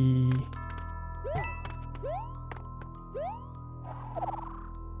be...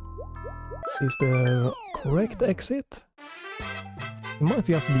 Is the correct exit? It might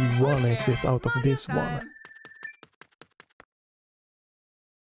just be one exit out of this one.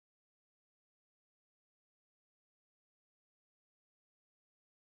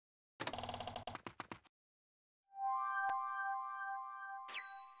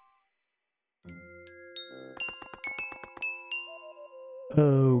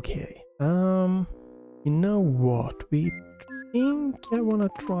 Okay, you know what? We think I wanna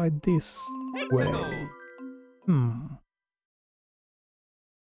try this way.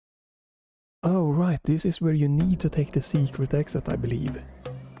 Oh right, this is where you need to take the secret exit, I believe.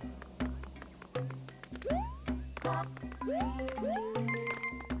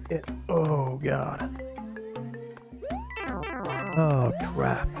 Oh god. Oh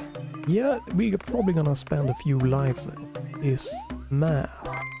crap. Yeah, we're probably gonna spend a few lives on this map.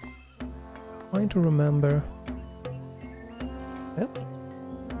 Trying to remember. Yep.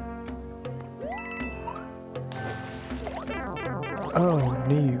 Oh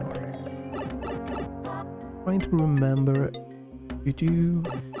no. Trying to remember. You do.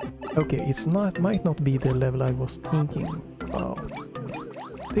 Okay, it's not. Might not be the level I was thinking about.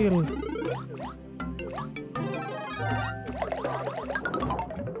 Still.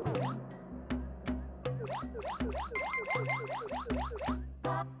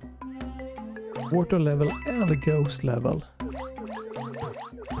 Water level and a ghost level.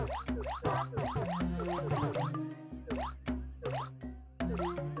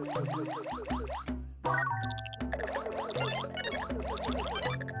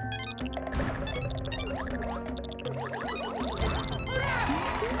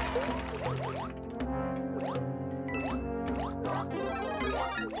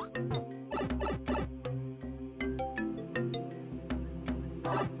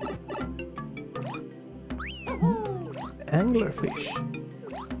 Anglerfish.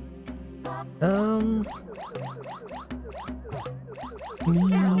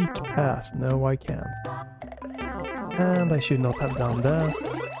 Sneak past. No, I can't. And I should not have done that.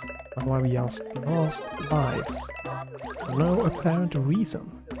 Now I've just lost lives. For no apparent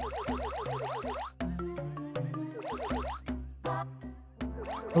reason.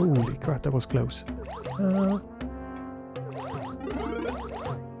 Holy crap, that was close.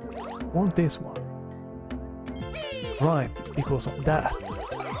 Want this one. Right, because of that.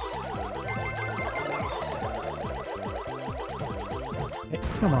 Hey,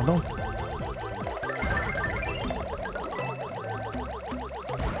 come on, don't.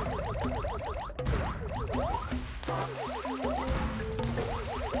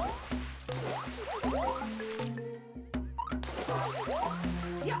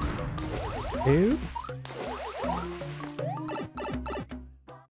 Ew.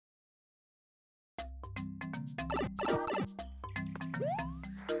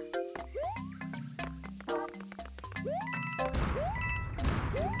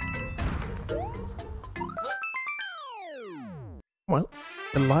 Well,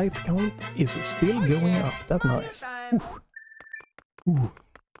 the life count is still going up. That's nice. Ooh.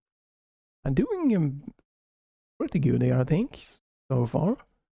 I'm doing pretty good here, I think, so far.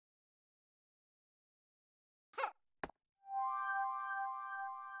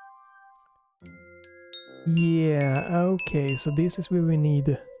 Yeah, okay, so this is where we need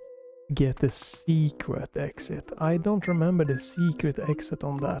to get the secret exit. I don't remember the secret exit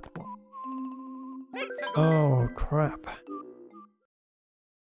on that one. Oh crap.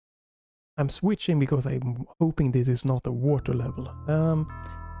 I'm switching because I'm hoping this is not a water level.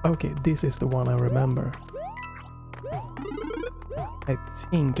 Okay, this is the one I remember. I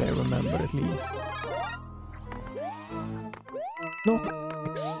think I remember at least. Not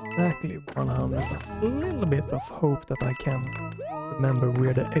exactly 100, but a little bit of hope that I can remember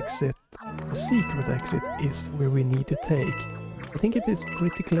where the exit, the secret exit is, where we need to take. I think it is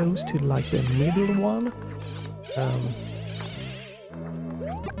pretty close to like the middle one.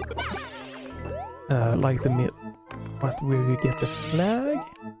 Like the mid, but where we get the flag.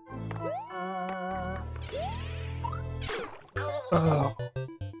 Oh.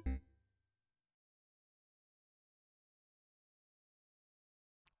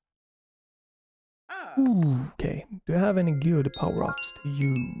 Okay, do you have any good power-ups to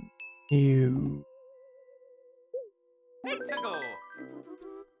you?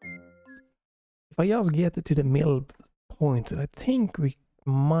 If I just get to the middle point, I think I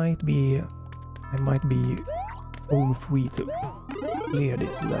might be home free to clear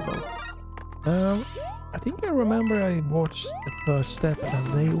this level. I think I remember I watched the first step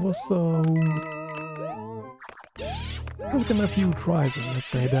and they also took them a few tries, and let's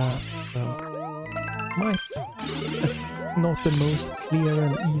say that. So might not the most clear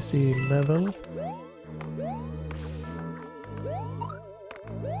and easy level.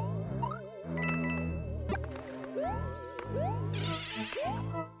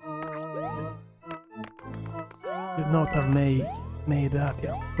 Did not have made that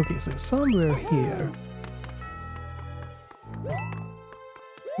yet. Okay, so somewhere here.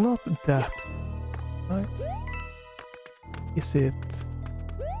 Not that, right? Is it?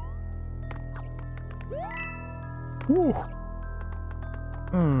 Ooh.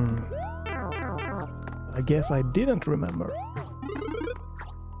 I guess I didn't remember.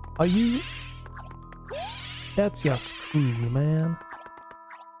 Are you? That's just cool, man.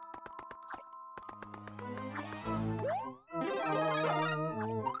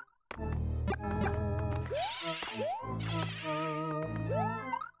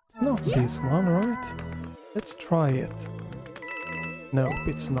 It's not this one, right? Let's try it. Nope,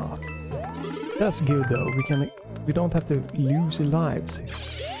 it's not. That's good though. We don't have to lose lives here.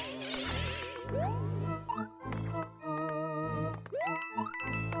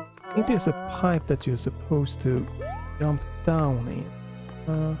 I think there's a pipe that you're supposed to jump down in.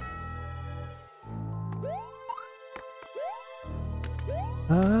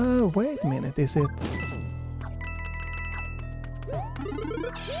 Wait a minute, is it?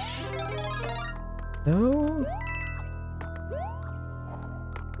 No?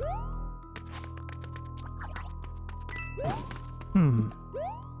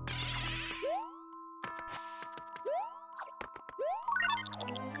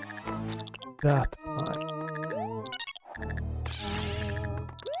 That pipe.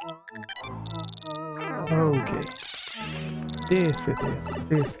 Okay. This it is.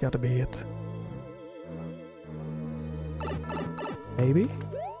 This gotta be it. Maybe?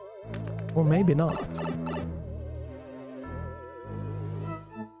 Or maybe not.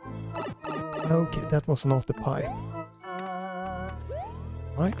 Okay, that was not the pipe.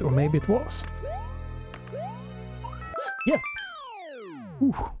 Right, or maybe it was. Yeah.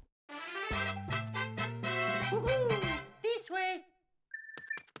 Ooh. This way.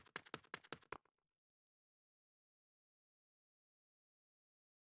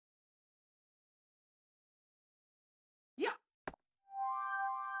 Yeah.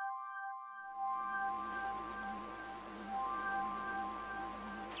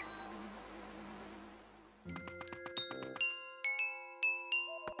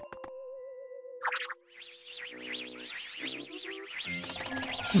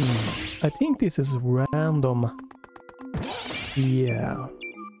 I think this is random. Yeah.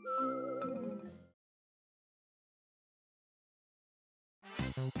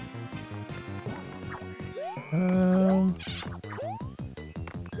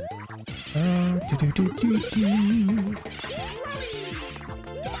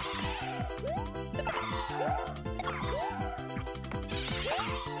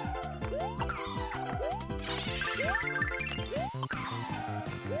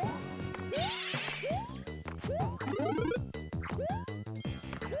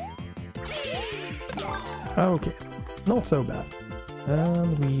 Okay, not so bad.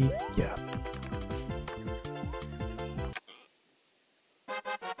 And we, yeah.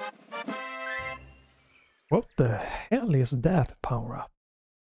 What the hell is that power-up?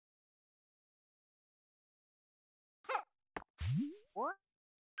 What?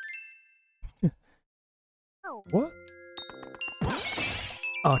 What?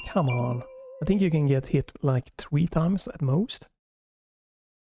 Ah, come on. I think you can get hit like 3 times at most.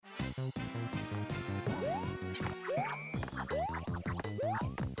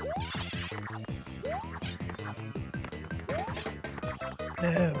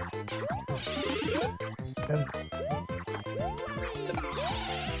 No. No.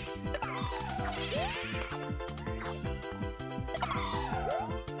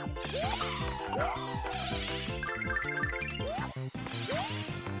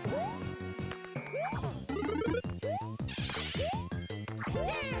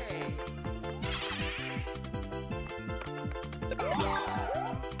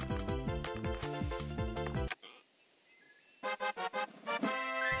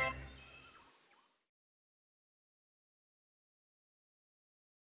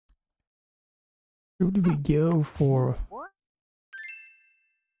 Who do we go for? What?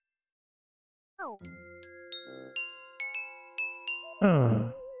 Oh.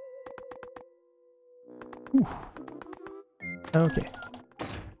 Oof. Okay.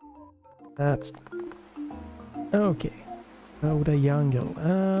 That's... Okay. Oh, the jungle.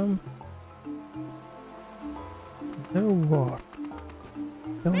 Know what?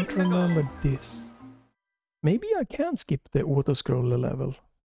 Don't remember this. Maybe I can skip the auto-scroller level.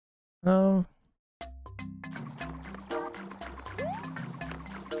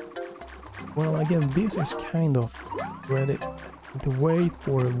 Well, I guess this is kind of ready to wait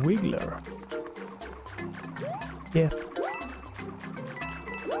for a wiggler. Get.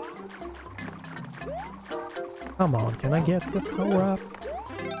 Come on, can I get the power up?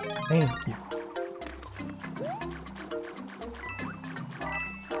 Thank you.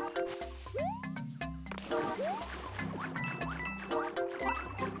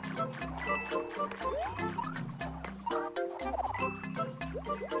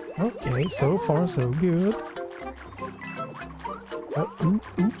 Okay, so far so good.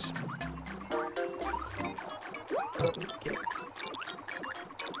 Oops. Okay.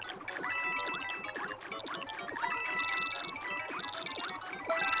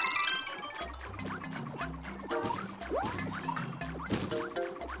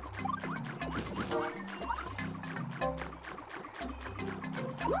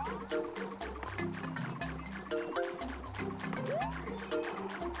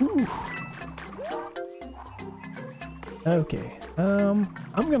 Ooh. Okay, I'm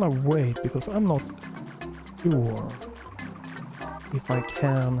gonna wait because I'm not sure if I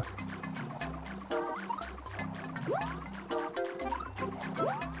can.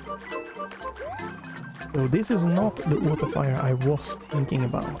 So this is not the auto fire I was thinking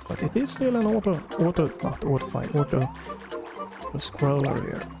about, but it is still an auto scroller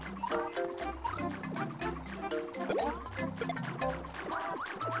here.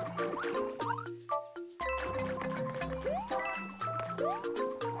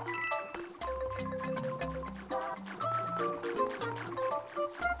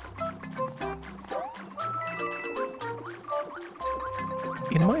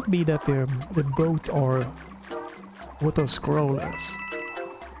 It might be that the both are auto scrollers.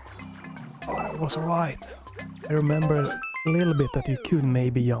 Oh, I was right. I remember a little bit that you could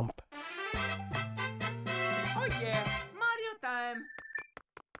maybe jump. Oh yeah, Mario time.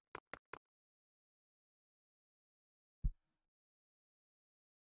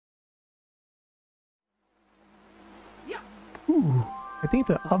 Yeah. Ooh, I think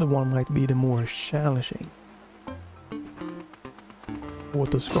the other one might be the more challenging.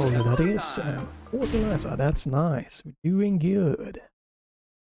 Auto scroller that is. Auto that's nice. We're doing good.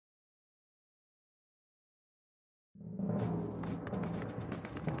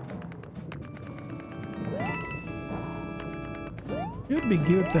 Should be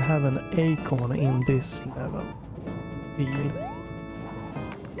good to have an acorn in this level. Feel.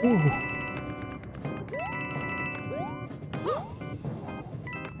 Ooh.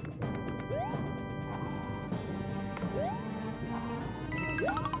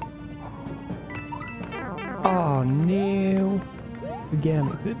 Oh no! Again,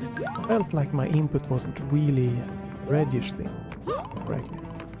 it felt like my input wasn't really registering correctly.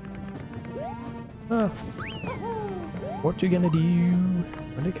 Ah. What you gonna do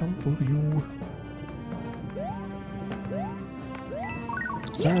when they come for you?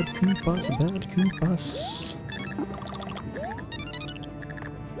 Bad Koopas, bad Koopas.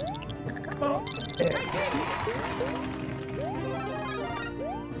 Oh, there.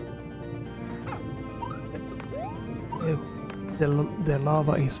 The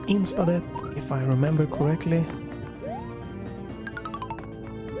lava is insta-dead, if I remember correctly.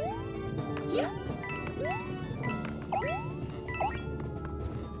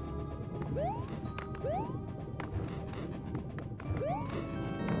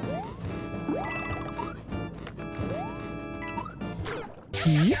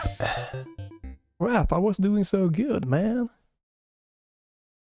 Yep. Crap, I was doing so good, man.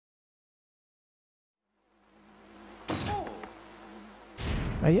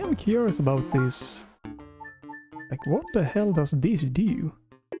 I am curious about this. Like, what the hell does this do?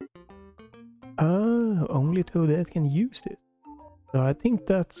 Oh, only Toadette can use it. So I think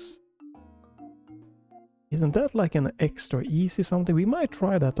that's... Isn't that like an extra easy something? We might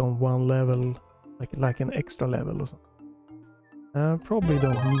try that on one level, like an extra level or something. Probably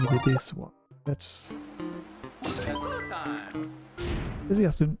don't need this one. Let's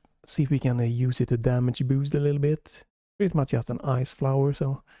just to see if we can use it to damage boost a little bit. Pretty much just an ice flower,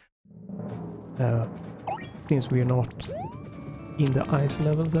 so since we're not in the ice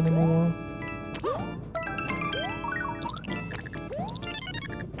levels anymore.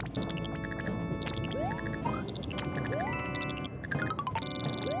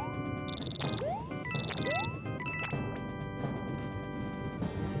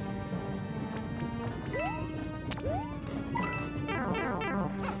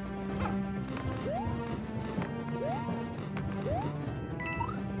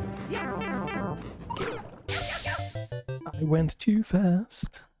 I went too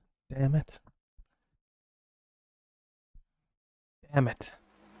fast. Damn it. Damn it.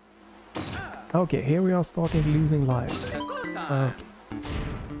 Okay, here we are starting losing lives.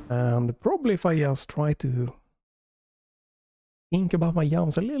 And probably if I just try to think about my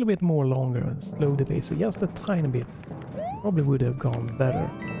jumps a little bit more longer and slow the pace just a tiny bit, probably would have gone better.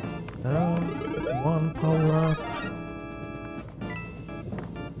 One power up.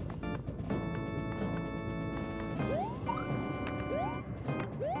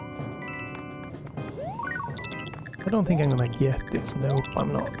 I don't think I'm gonna get this. Nope,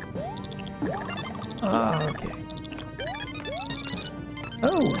 I'm not. Ah, okay.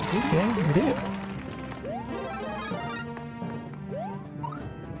 Oh, okay, we did.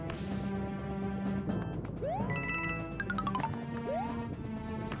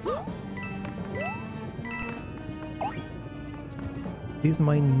 This is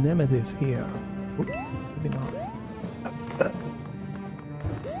my nemesis here. Oop, maybe not.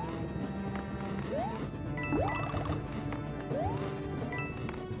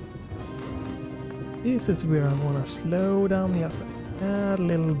 This is where I want to slow down just a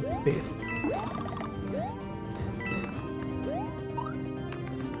little bit.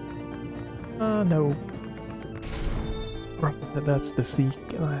 No. That's the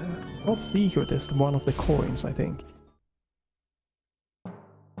secret. Not secret, it's one of the coins, I think.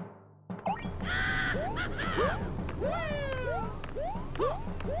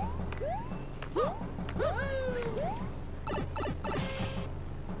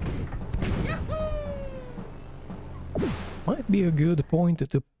 Might be a good point to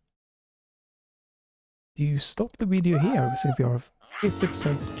do you stop the video here since we are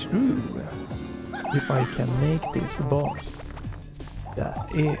 50% through. If I can make this boss,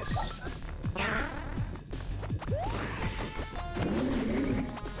 that is.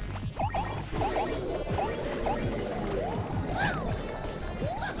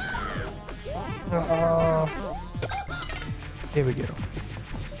 Here we go.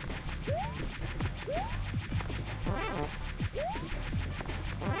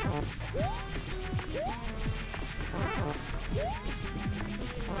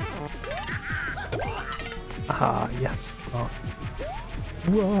 Ah, yes. Oh.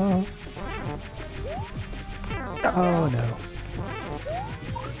 Whoa. Oh no.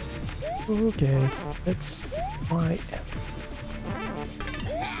 Okay, let's try.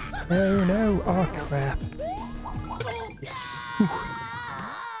 Oh no, oh crap. Yes. Whew.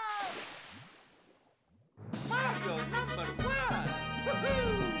 Mario #1!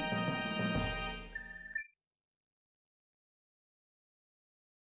 Woohoo!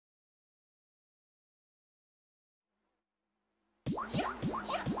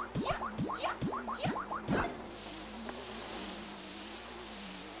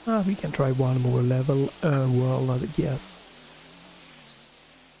 We can try one more level, world, I guess.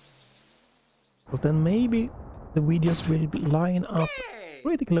 Because then maybe the videos will line up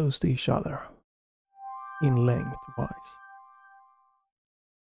pretty close to each other in length-wise.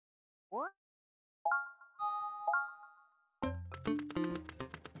 What?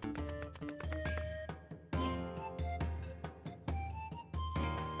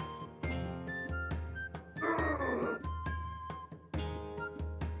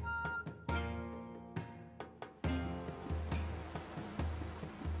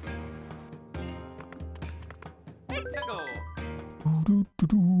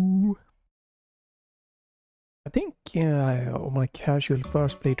 I think on my casual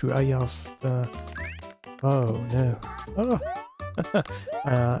first playthrough I just... oh no. Oh,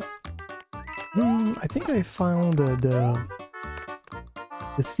 I think I found the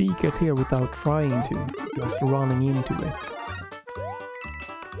secret here without trying to, just running into it.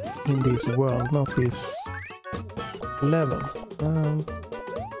 In this world, not this level.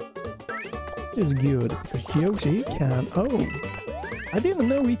 Is good, because Yoshi can... Oh! I didn't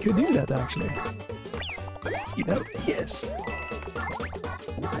know he could do that, actually. You know, yes.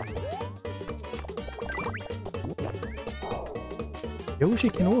 Yoshi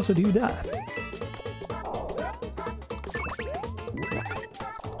can also do that.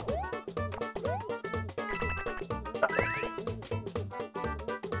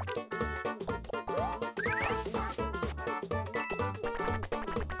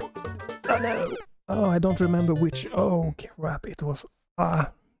 Oh no! Oh, I don't remember which... Oh crap, it was...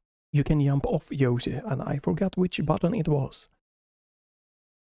 you can jump off Yoshi, and I forgot which button it was.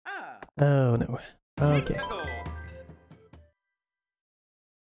 Ah, Oh no. Okay. let's go.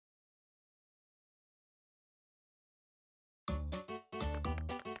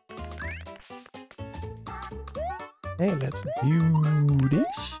 Hey, let's do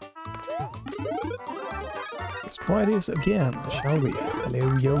this. Let's try this again, shall we?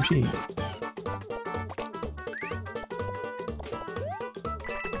 Hello, Yoshi.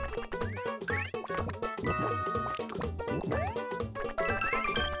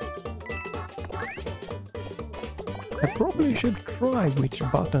 I probably should try which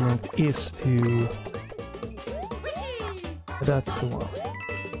button it is to... That's the one.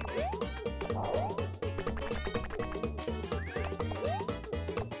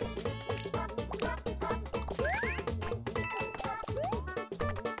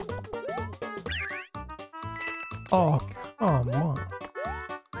 Oh, come on.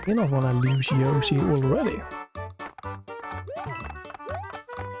 You don't wanna lose Yoshi already.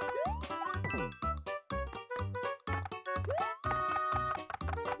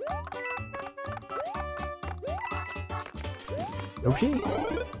 Yoshi?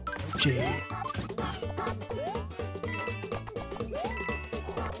 Yoshi.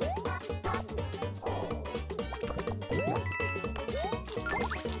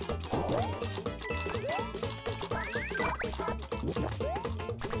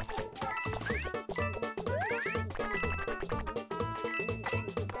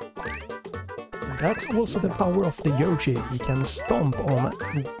 That's also the power of the Yoshi. He can stomp on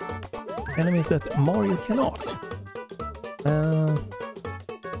enemies that Mario cannot.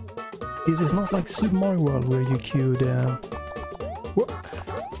 This is not like Super Mario World where you could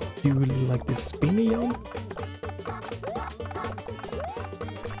do like this spinny jump.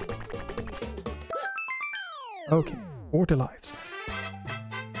 Okay, 40 lives.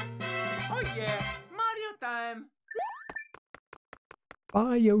 Oh yeah, Mario time.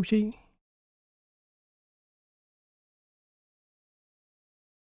 Bye, Yoshi.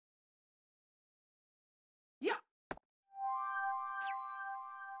 Yeah.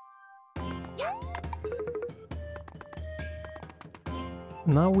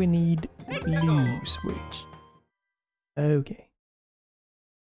 Now we need blue switch. Okay.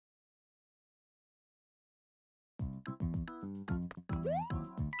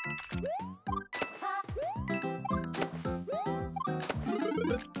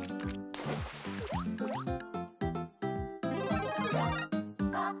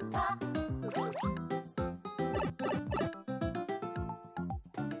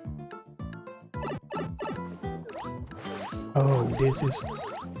 Oh, this is...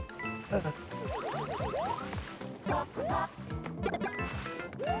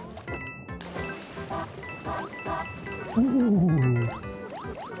 Ooh.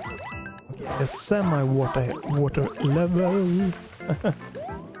 Okay, a semi-water level.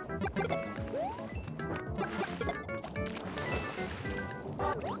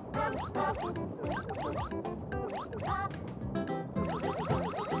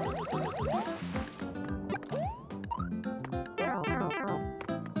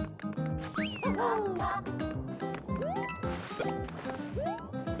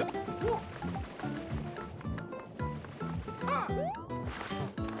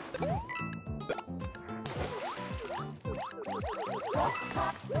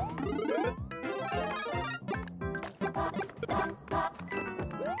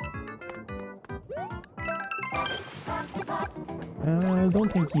 I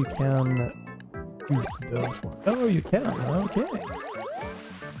don't think you can shoot those ones. Oh, you can. Okay.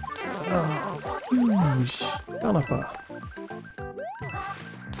 Huge. Kind of a...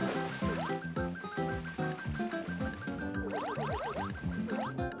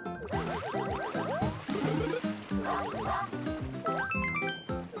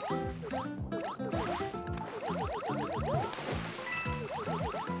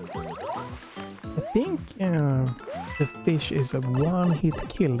 think the fish is a one-hit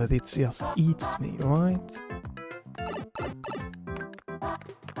kill, that it just eats me, right?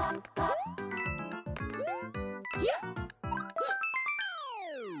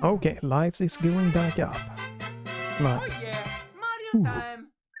 Okay, lives is going back up. Nice. Oh yeah, Mario time.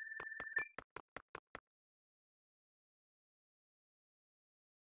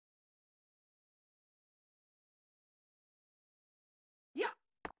 Yeah.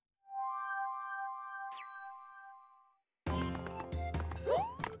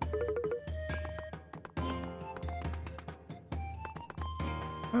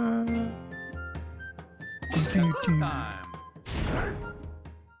 Do. Time.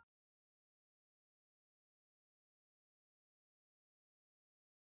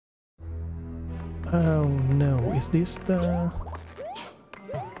 Oh no, is this the...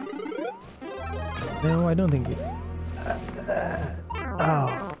 No, I don't think it's...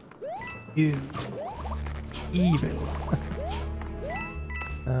 Oh, you evil.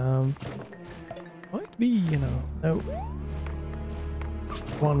 Might be, you know, no.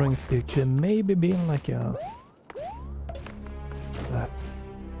 Wondering if there could maybe be like a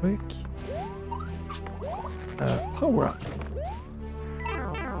quick power up.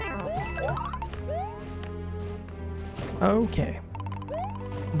 Okay,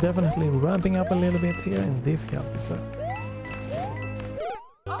 definitely ramping up a little bit here in difficulty, so.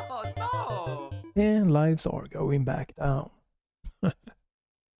 Oh no. And lives are going back down.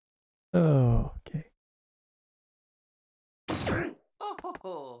 Oh, okay.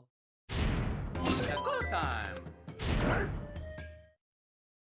 Oh. It's a go time.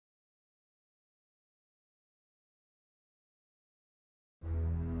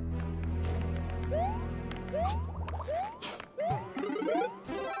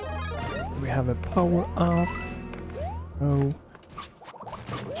 We have a power up. Oh.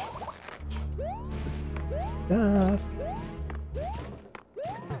 That.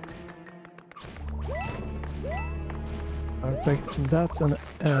 Perfect. That's an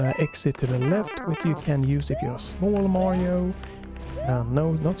exit to the left, which you can use if you're a small Mario.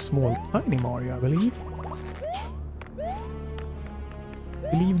 No, not small, tiny Mario, I believe.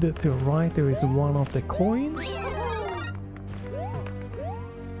 I believe that to the right there is one of the coins.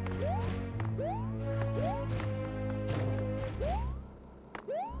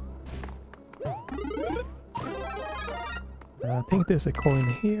 I think there's a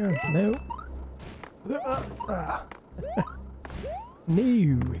coin here. No.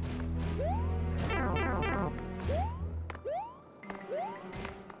 No.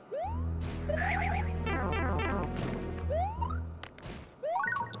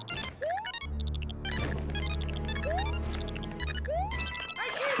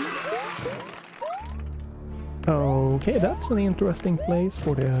 Okay, that's an interesting place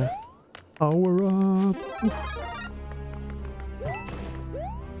for the power up.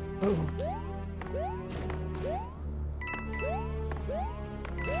 Oh.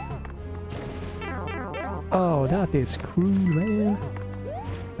 Oh, that is cruel, man.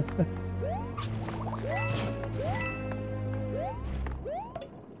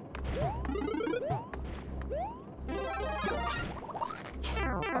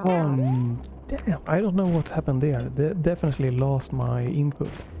 Oh, damn. I don't know what happened there. They definitely lost my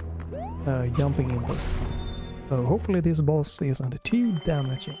input. Jumping input. So hopefully this boss isn't too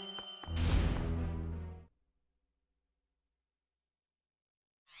damaging.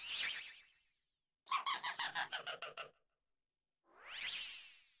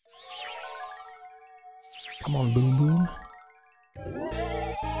 Come on, boom boom.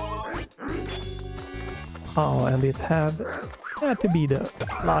 Oh, and it had to be the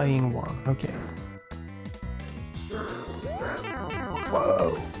flying one. Okay.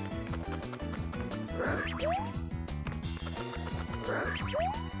 Whoa.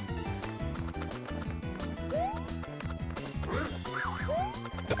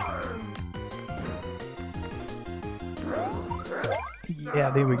 Yeah,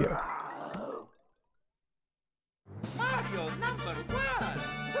 there we go. Mario number 1.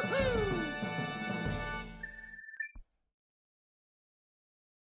 Woohoo!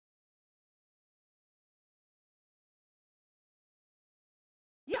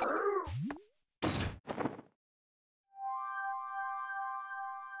 Yeah.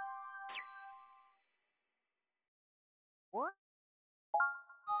 What?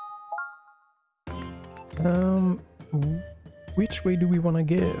 Which way do we want to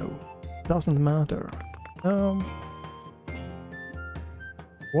go? Doesn't matter.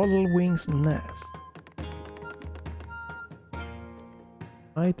 Waddle Wings Nest.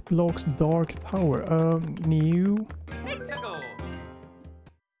 Night blocks Dark Tower. New.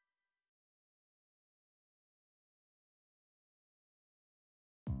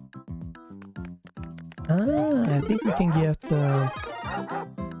 Ah, I think we can get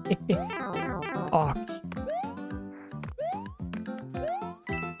Arc.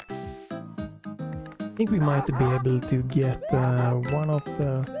 I think we might be able to get one of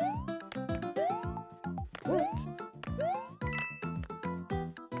the...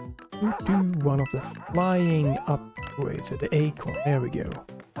 What? Do one of the flying upgrades at the acorn. There we go.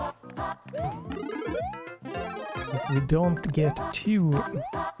 If we don't get 2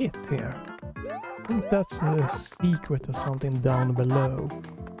 hit here. I think that's a secret or something down below.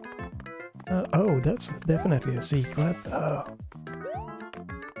 Oh, that's definitely a secret.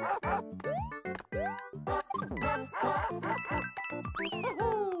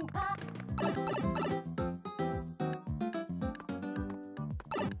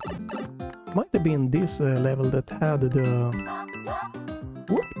 Might have been this level that had the...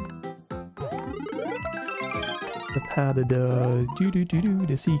 Whoop! That had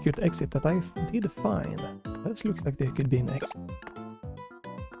the secret exit that I did find. That looks like there could be an exit.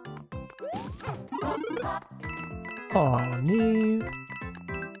 Oh no!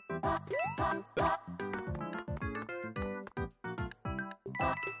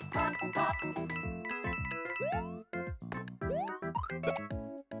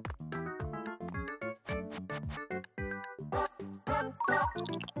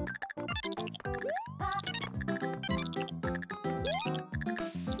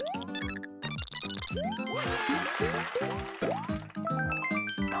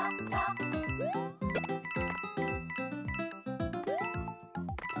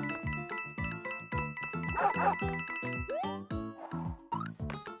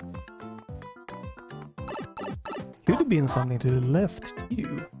 Could have been something to the left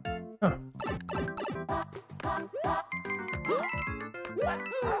too. Huh.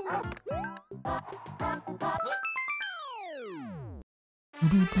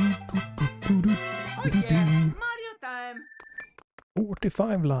 Oh yeah, Mario time!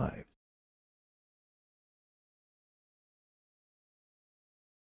 45 live.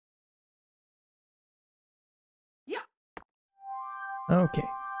 Yeah. Okay.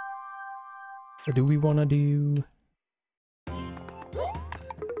 So do we want to do...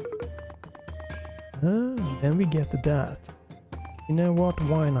 Ah, then we get to that. You know what?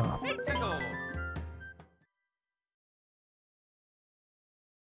 Why not? Let's go!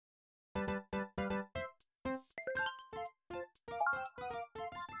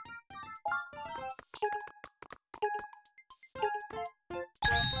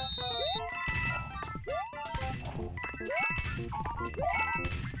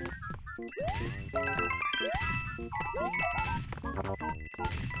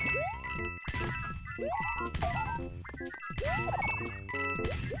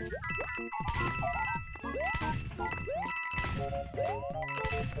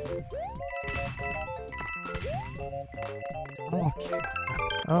 Okay.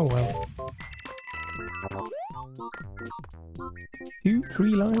 Oh well. 2, 3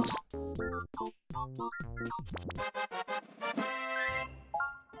 lives?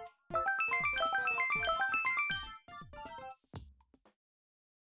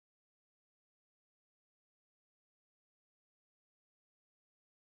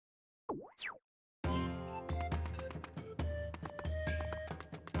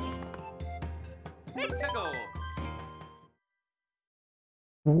 Let's go!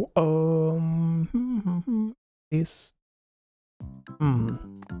 This...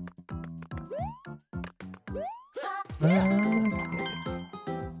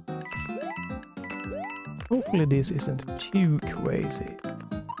 Hopefully this isn't too crazy.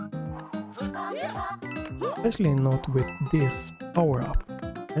 Especially not with this power-up.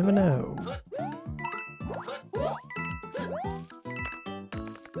 Never know.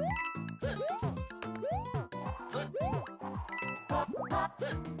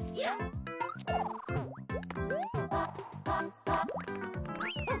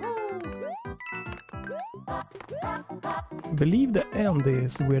 I believe the end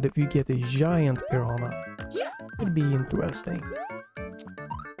is where if you get a giant piranha. Could be interesting.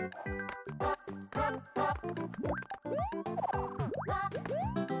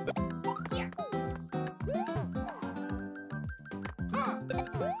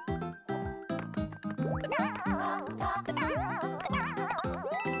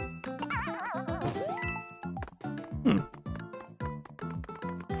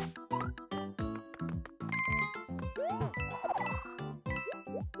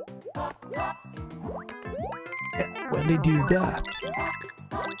 When they do that.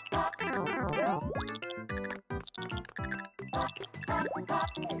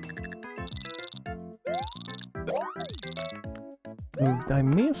 Oh, I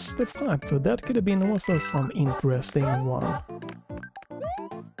missed the pipe, so that could have been also some interesting one.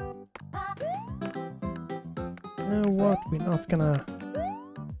 You know what, we're not gonna...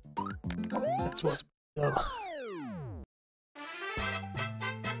 That was dull.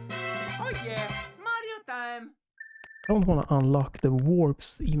 Oh yeah, Mario time. I don't want to unlock the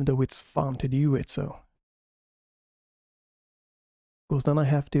warps, even though it's fun to do it, so... Because then I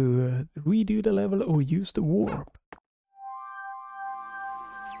have to redo the level or use the warp.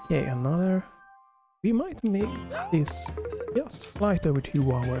 Okay, another... We might make this just slight over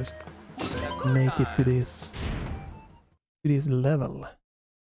 2 hours. Make it to this level.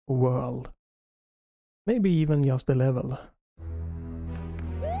 World. Maybe even just a level.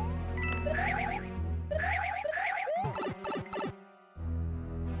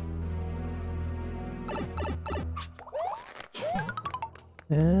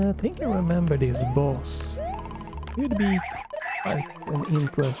 I think I remember this boss. Could be quite an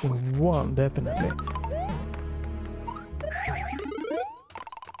interesting one, definitely.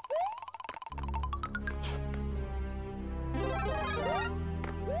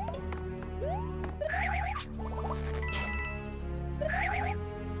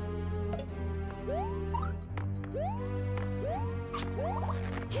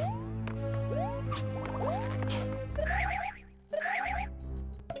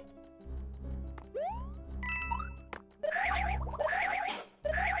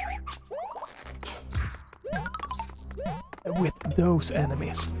 With those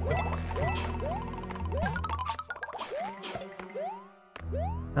enemies.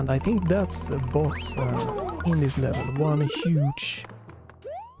 And I think that's a boss in this level. One huge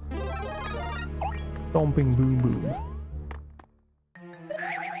stomping boom boom.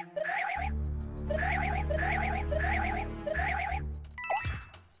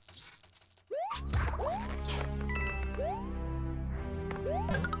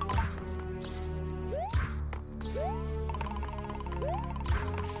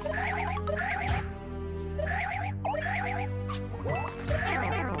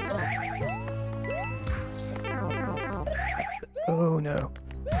 Oh no.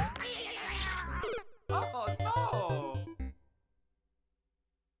 Oh no.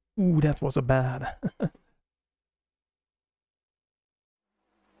 Ooh, that was a bad.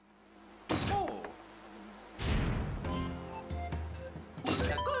 Oh. It's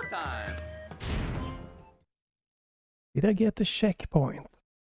a good time. Did I get the checkpoint?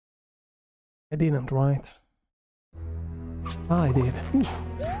 I didn't, right? I did. Ooh.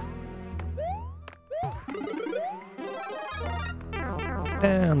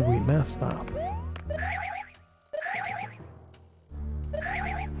 And we messed up.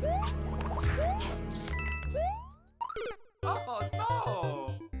 Oh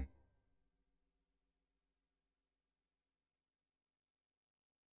no.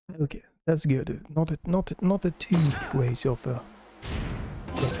 Okay, that's good. Not a too crazy of a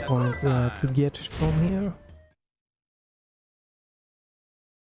checkpoint to get from here.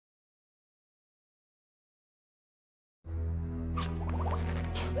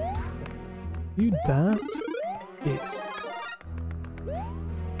 Do that. Yes.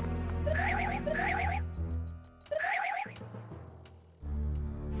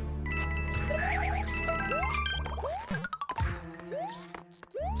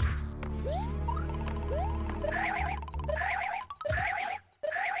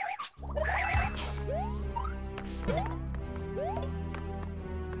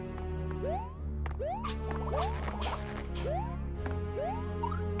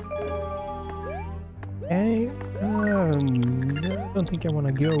 Okay, I don't think I want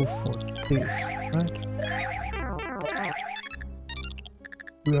to go for this, right?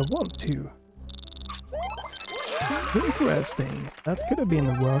 Do I want to? Interesting. That could have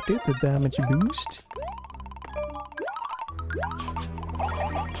been worth it, the damage boost.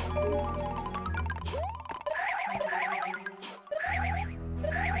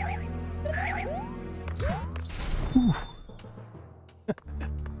 Ooh.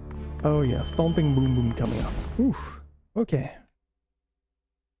 Oh yeah, stomping boom boom coming up. Ooh. Okay.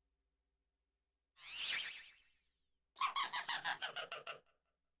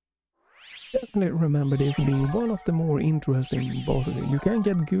 Definitely remember this being one of the more interesting bosses. You can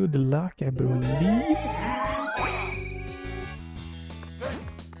get good luck, I believe.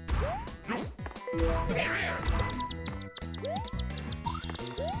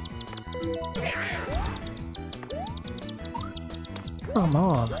 Come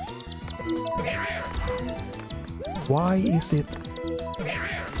on. Why is it?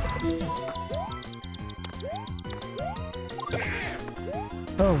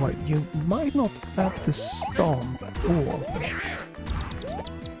 Oh wait, you might not have to stomp at all.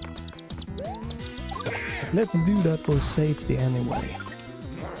 let's do that for safety anyway.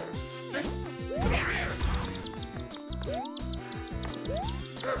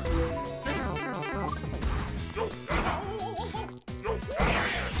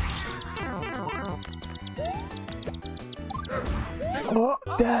 Oh,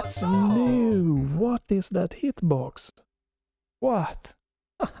 that's new! What is that hitbox? What?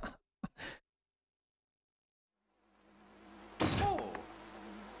 Oh.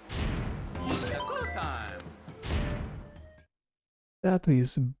 It's a good time. That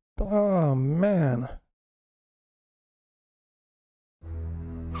is... oh man.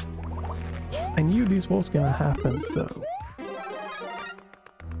 I knew this was gonna happen, so...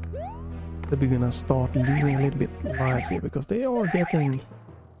 that we're gonna start losing a little bit lives here, because they are getting...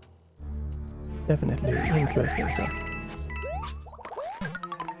 definitely interesting, so...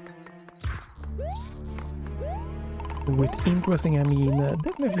 with interesting, I mean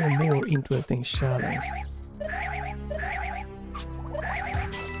definitely a more interesting challenge.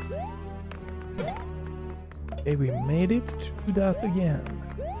 Okay, we made it through that again.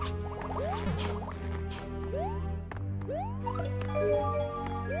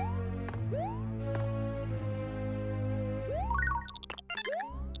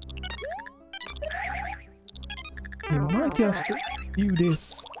 We might just do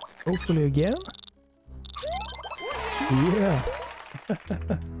this hopefully again. Yeah.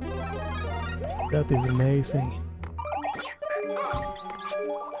 That is amazing.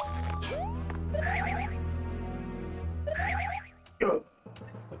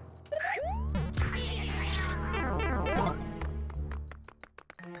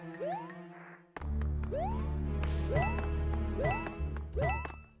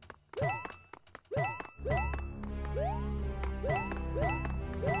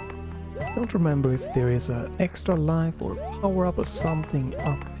 Don't remember if there is an extra life or power up or something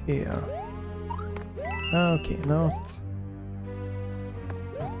up here. Okay, not.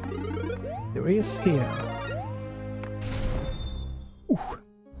 There is here. Ooh.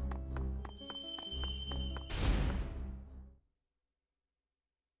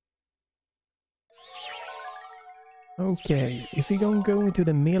 Okay, is he going to go into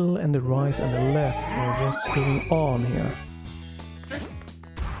the middle and the right and the left, or what's going on here?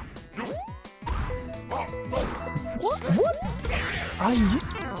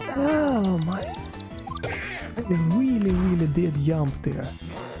 Oh my... I really did jump there.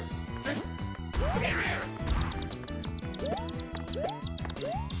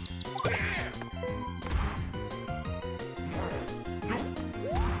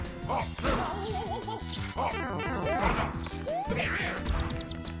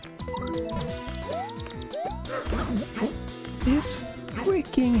 This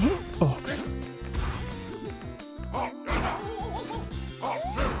freaking hitbox.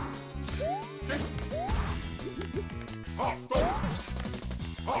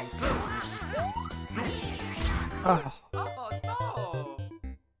 Ah. Oh no!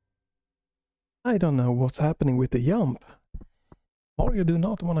 I don't know what's happening with the jump. Mario do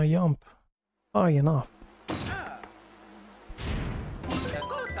not want to jump high enough. Yeah. It's a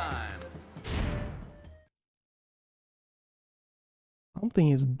good time. Something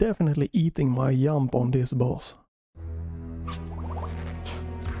is definitely eating my jump on this boss.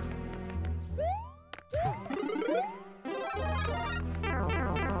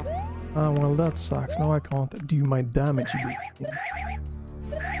 Ah, well that sucks. Now I can't do my damage again.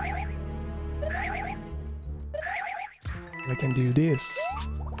 I can do this.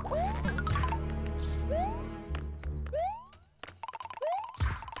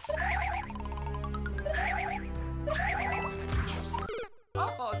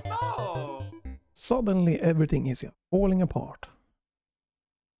 Oh no! Suddenly everything is falling apart.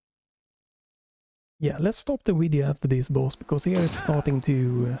 Yeah, let's stop the video after this boss, because here it's starting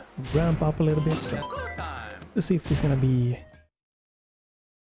to ramp up a little bit. So Good time. let's see if there's gonna be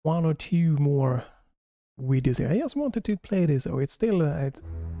one or two more videos here. I just wanted to play this, so it's still it's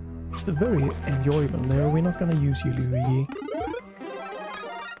very enjoyable. No, we're not gonna use Yuzu.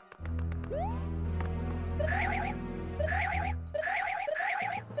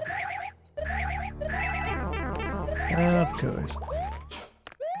 Of course.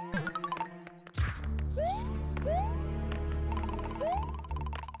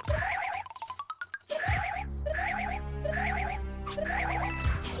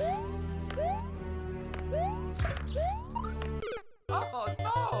 Oh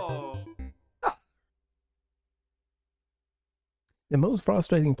no! The most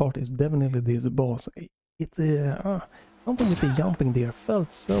frustrating part is definitely this boss. It's something with the jumping there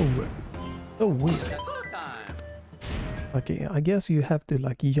felt so weird. It's a good time. Okay, I guess you have to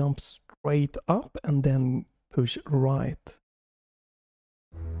like jump straight up and then push right.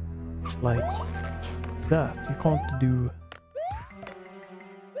 Like that. You can't do...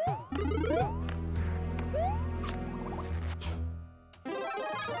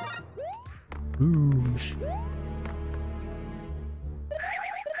 Boom.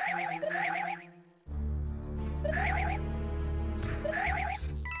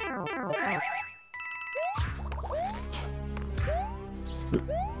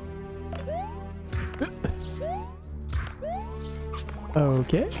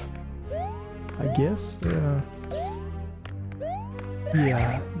 Okay. I guess,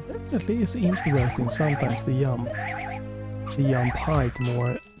 yeah, definitely is interesting sometimes the jump height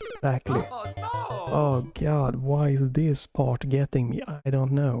more exactly. Oh no! Oh god, why is this part getting me? I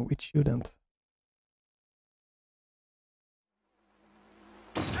don't know, it shouldn't.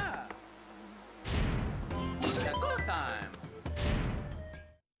 Ah. It's a good time.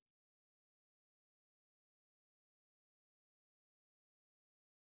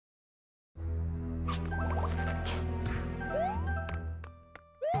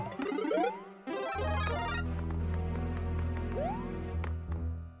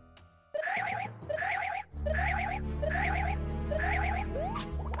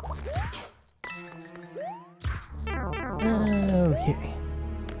 Okay.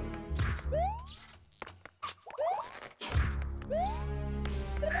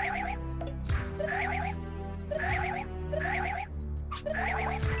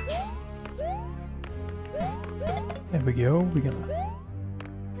 There we go, we're gonna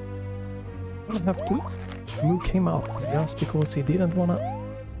have to move him up just because he didn't wanna...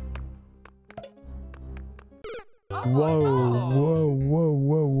 Whoa, whoa, whoa,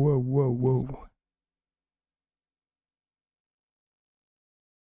 whoa, whoa, whoa, whoa.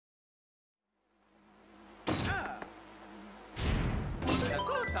 Ah. It's a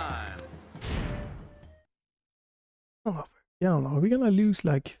good time. Oh, yeah, are we gonna lose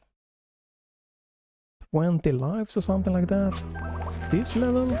like 20 lives or something like that? This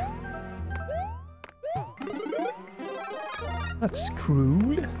level? That's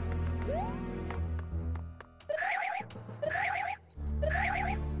cruel.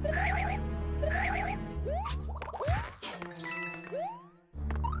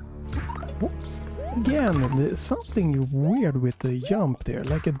 Again, there's something weird with the jump there,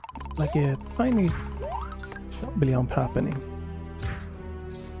 like a tiny double jump happening.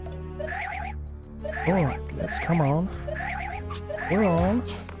 Alright, let's come on. We're on.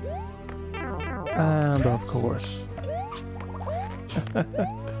 And of course.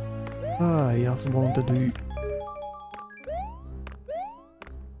 I just wanted to...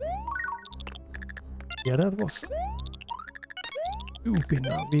 Yeah, that was stupid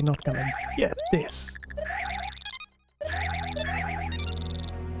now. We're not gonna get this.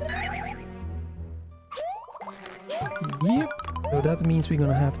 Yep, so that means we're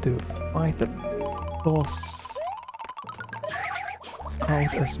gonna have to fight the boss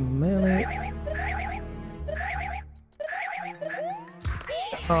out as many...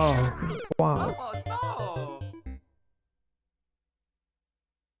 Oh, wow. Oh no!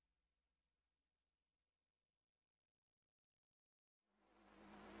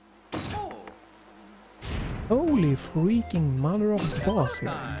 Oh, Holy freaking mother of boss here.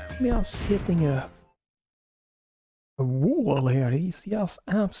 I'm just hitting a wall here. He's just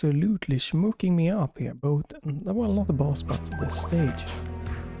absolutely schmooking me up here. Both, well, not the boss, but the stage.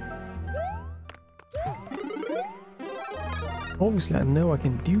 Obviously, I know I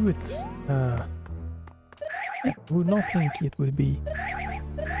can do it. I would not think it would be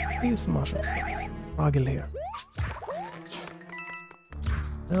this much of a struggle here.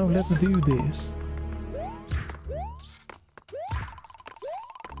 Now let's do this.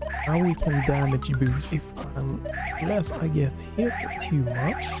 Now we can damage boost if unless I get hit too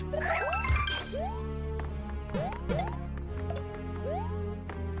much.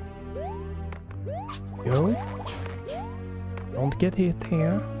 Go. Don't get hit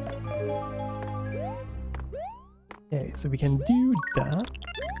here. Okay, so we can do that.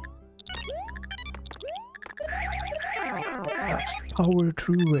 Let's power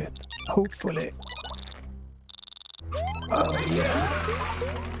through it, hopefully. Oh yeah.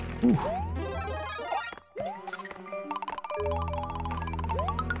 Ooh.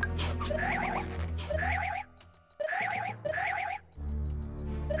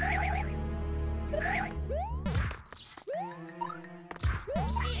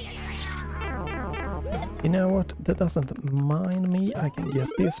 You know what? That doesn't mind me. I can get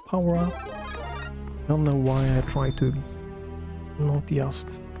this power up. Don't know why I try to not just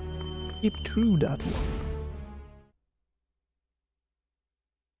skip through that one.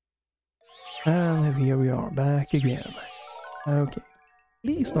 And here we are, back again. Okay.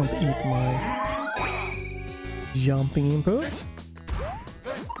 Please don't eat my jumping input.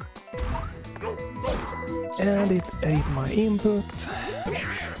 And it ate my input.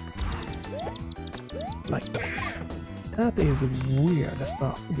 Like that. That is weird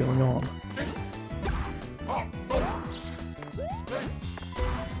stuff going on.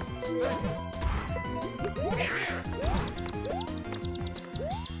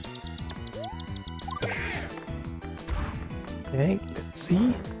 Okay, let's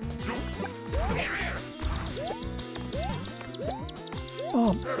see.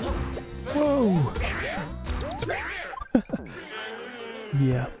 Oh, whoa!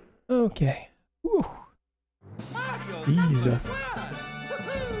 Yeah, okay. Whew. Jesus.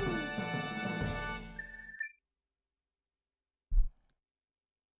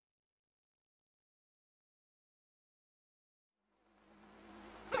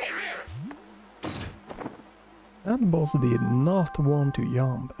 That boss did not want to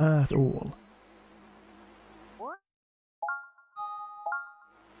jump at all. What?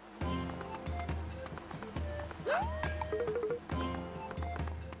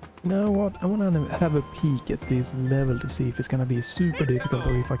 You know what? I want to have a peek at this level to see if it's gonna be super difficult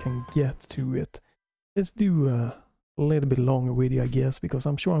or if I can get to it. Let's do a little bit longer video, I guess, because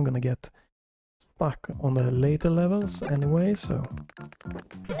I'm sure I'm gonna get stuck on the later levels anyway, so...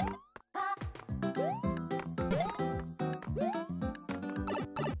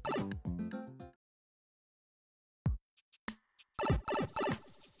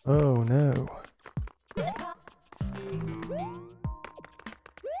 Oh no.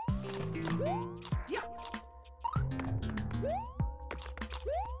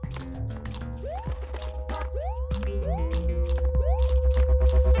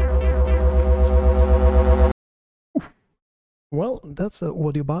 Well, that's an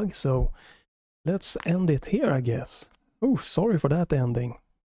audio bug, so let's end it here, I guess. Oh, sorry for that ending.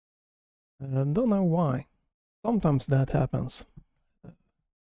 Don't know why. Sometimes that happens.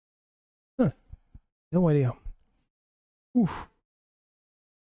 No idea. Oof.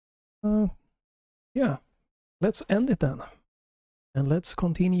 Yeah, let's end it then. And let's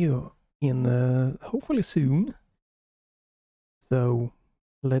continue in hopefully soon. So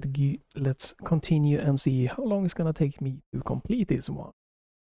let's continue and see how long it's gonna take me to complete this one.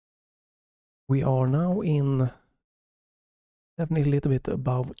 We are now in definitely a little bit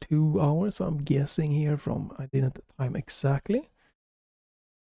above 2 hours, I'm guessing here from, I didn't time exactly.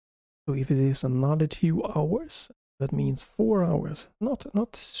 So if it is another 2 hours, that means 4 hours.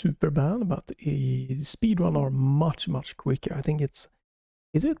 Not super bad, but speedrun are much quicker. I think is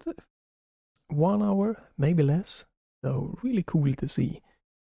it 1 hour, maybe less. So really cool to see.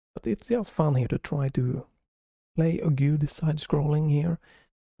 But it's just fun here to try to play a good side-scrolling here.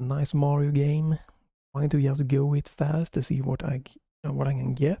 A nice Mario game. Trying to just go it fast to see what I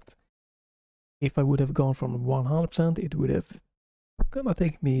can get. If I would have gone from 100%, it would have gonna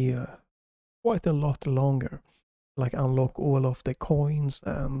take me quite a lot longer. Like unlock all of the coins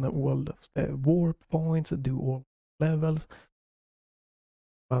and all of the warp points, do all levels.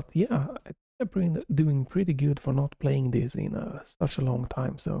 But yeah, I've been doing pretty good for not playing this in such a long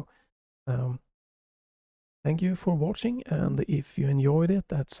time. So thank you for watching, and if you enjoyed it,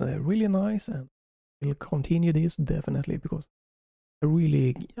 that's really nice, and we'll continue this definitely because I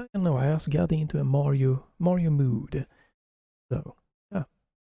don't know, I just got into a Mario mood. So yeah,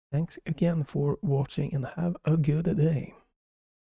 thanks again for watching and have a good day.